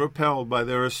and repelled by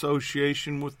their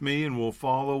association with me, and will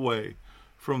fall away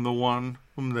from the one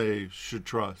whom they should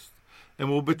trust, and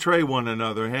will betray one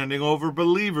another, handing over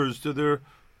believers to their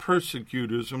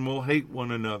persecutors, and will hate one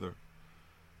another.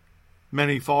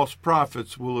 Many false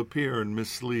prophets will appear and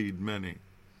mislead many.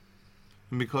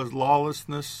 And because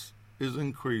lawlessness is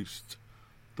increased,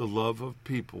 the love of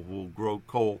people will grow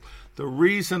cold. The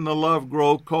reason the love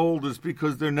grows cold is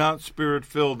because they're not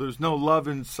spirit-filled. There's no love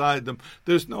inside them.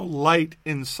 There's no light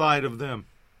inside of them.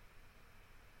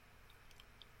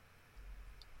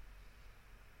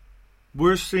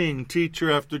 We're seeing teacher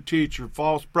after teacher,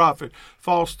 false prophet,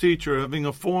 false teacher, having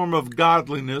a form of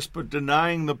godliness but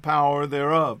denying the power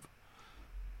thereof.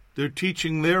 They're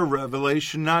teaching their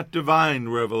revelation, not divine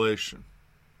revelation.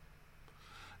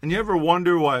 And you ever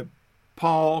wonder why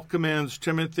Paul commands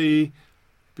Timothy,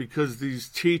 because these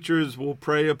teachers will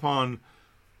prey upon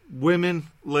women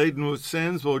laden with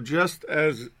sins? Well, just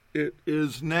as it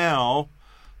is now,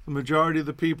 the majority of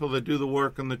the people that do the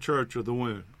work in the church are the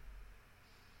women.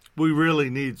 We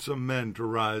really need some men to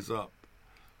rise up.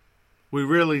 We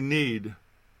really need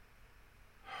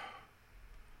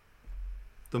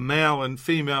the male and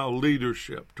female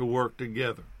leadership to work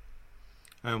together.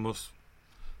 I almost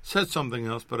said something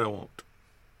else, but I won't.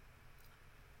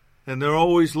 And they're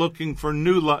always looking for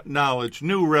new knowledge,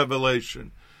 new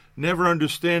revelation, never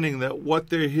understanding that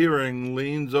what they're hearing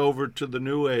leans over to the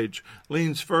New Age,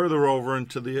 leans further over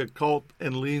into the occult,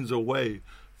 and leans away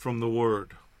from the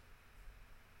Word.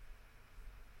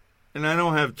 And I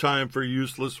don't have time for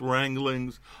useless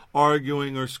wranglings,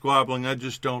 arguing, or squabbling. I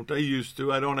just don't. I used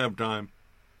to. I don't have time.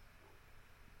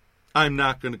 I'm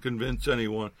not going to convince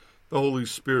anyone. The Holy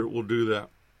Spirit will do that.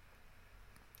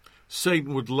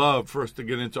 Satan would love for us to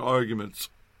get into arguments,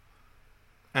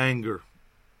 anger.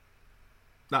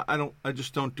 Now, I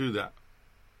just don't do that.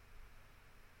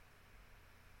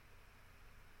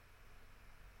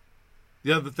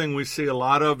 The other thing we see a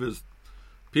lot of is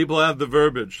people have the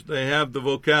verbiage, they have the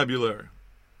vocabulary.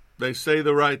 They say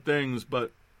the right things,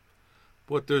 but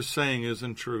what they're saying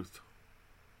isn't truth.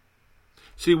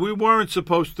 See, we weren't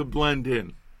supposed to blend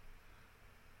in.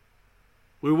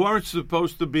 We weren't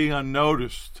supposed to be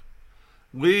unnoticed.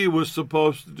 We were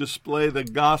supposed to display the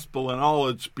gospel in all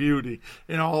its beauty,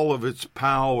 in all of its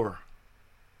power,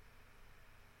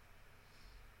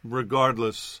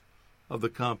 regardless of the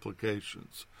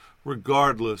complications,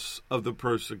 regardless of the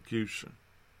persecution.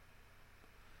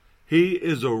 He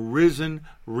is a risen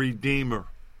Redeemer.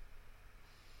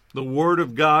 The Word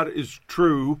of God is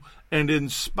true and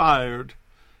inspired,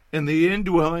 and the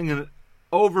indwelling and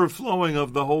overflowing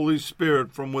of the Holy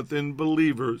Spirit from within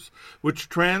believers, which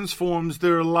transforms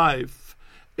their life,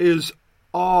 is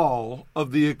all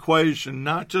of the equation,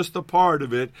 not just a part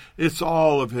of it, it's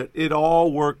all of it. It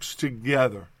all works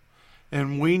together.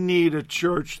 And we need a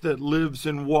church that lives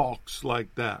and walks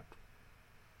like that.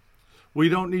 We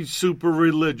don't need super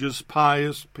religious,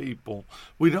 pious people.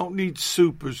 We don't need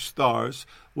superstars.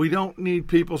 We don't need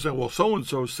people saying, well,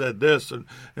 so-and-so said this,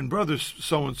 and brother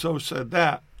so-and-so said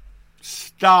that.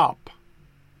 Stop.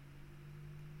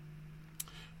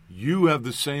 You have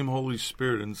the same Holy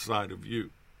Spirit inside of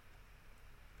you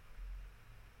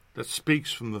that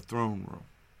speaks from the throne room.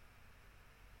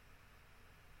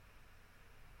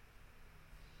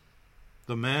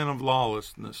 The man of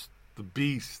lawlessness, the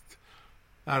beast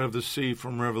out of the sea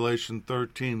from Revelation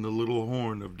 13, the little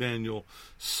horn of Daniel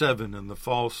 7, and the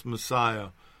false Messiah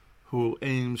who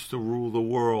aims to rule the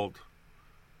world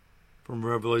from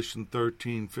Revelation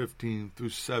 13, 15 through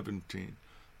 17.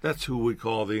 That's who we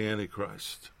call the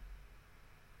Antichrist.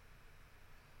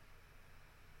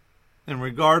 And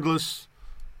regardless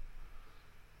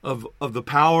of the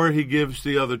power he gives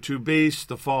the other two beasts,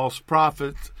 the false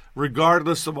prophets,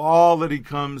 regardless of all that he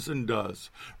comes and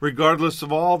does, regardless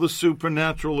of all the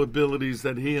supernatural abilities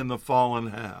that he and the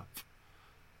fallen have,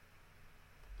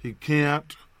 he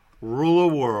can't rule a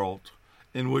world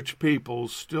in which people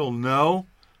still know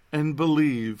and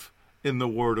believe in the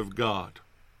Word of God.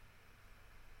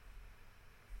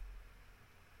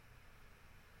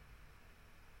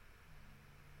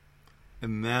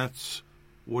 And that's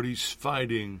what he's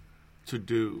fighting to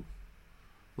do.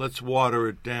 Let's water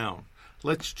it down.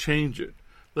 Let's change it.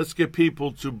 Let's get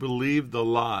people to believe the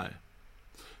lie,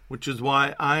 which is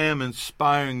why I am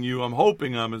inspiring you. I'm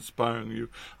hoping I'm inspiring you.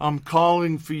 I'm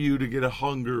calling for you to get a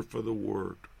hunger for the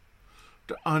Word,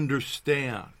 to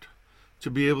understand, to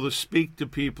be able to speak to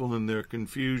people in their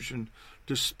confusion,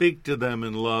 to speak to them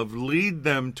in love, lead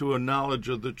them to a knowledge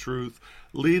of the truth,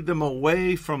 lead them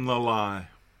away from the lie,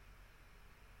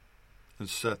 and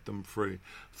set them free.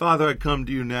 Father, I come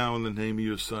to you now in the name of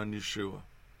your Son, Yeshua,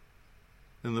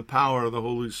 in the power of the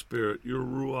Holy Spirit, your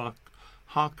Ruach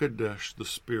HaKodesh, the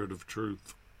Spirit of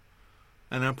truth.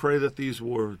 And I pray that these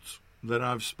words that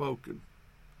I've spoken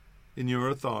in your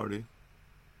authority,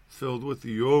 filled with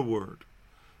your word,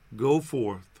 go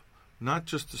forth, not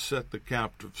just to set the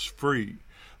captives free,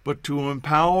 but to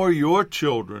empower your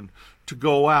children to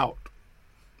go out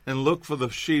and look for the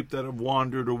sheep that have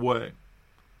wandered away,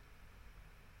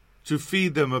 to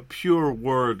feed them a pure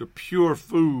word, a pure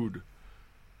food,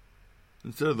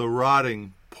 instead of the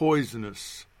rotting,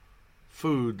 poisonous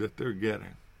food that they're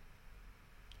getting.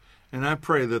 And I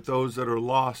pray that those that are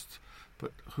lost,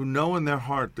 but who know in their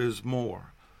heart there's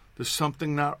more, there's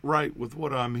something not right with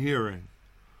what I'm hearing,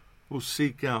 will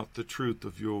seek out the truth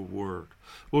of your word.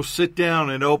 We'll sit down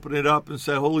and open it up and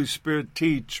say, Holy Spirit,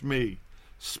 teach me.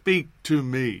 Speak to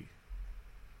me.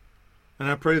 And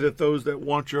I pray that those that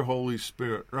want your Holy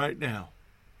Spirit right now,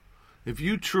 if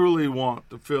you truly want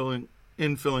the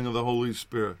infilling of the Holy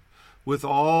Spirit with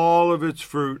all of its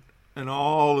fruit and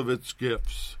all of its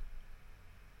gifts,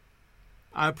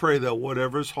 I pray that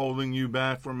whatever's holding you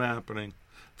back from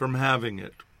having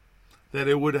it, that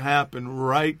it would happen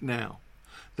right now,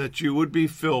 that you would be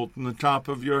filled from the top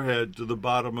of your head to the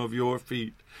bottom of your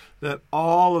feet, that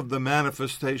all of the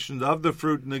manifestations of the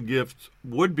fruit and the gifts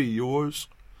would be yours,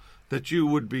 that you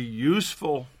would be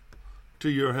useful to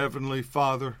your Heavenly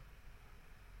Father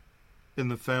in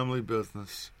the family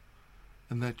business,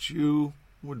 and that you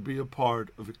would be a part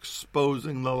of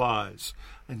exposing the lies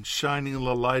and shining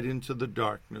the light into the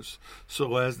darkness.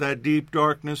 So as that deep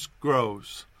darkness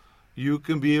grows, you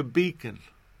can be a beacon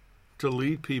to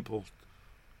lead people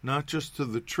not just to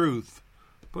the truth,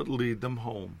 but lead them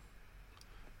home.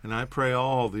 And I pray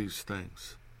all these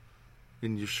things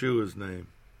in Yeshua's name.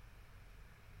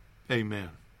 Amen.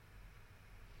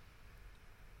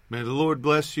 May the Lord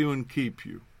bless you and keep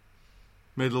you.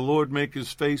 May the Lord make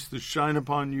his face to shine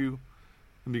upon you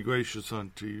and be gracious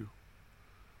unto you.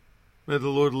 May the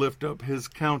Lord lift up his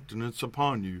countenance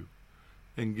upon you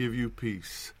and give you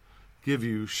peace, give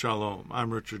you shalom.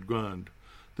 I'm Richard Grund.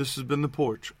 This has been The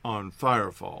Porch on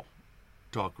Firefall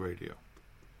Talk Radio.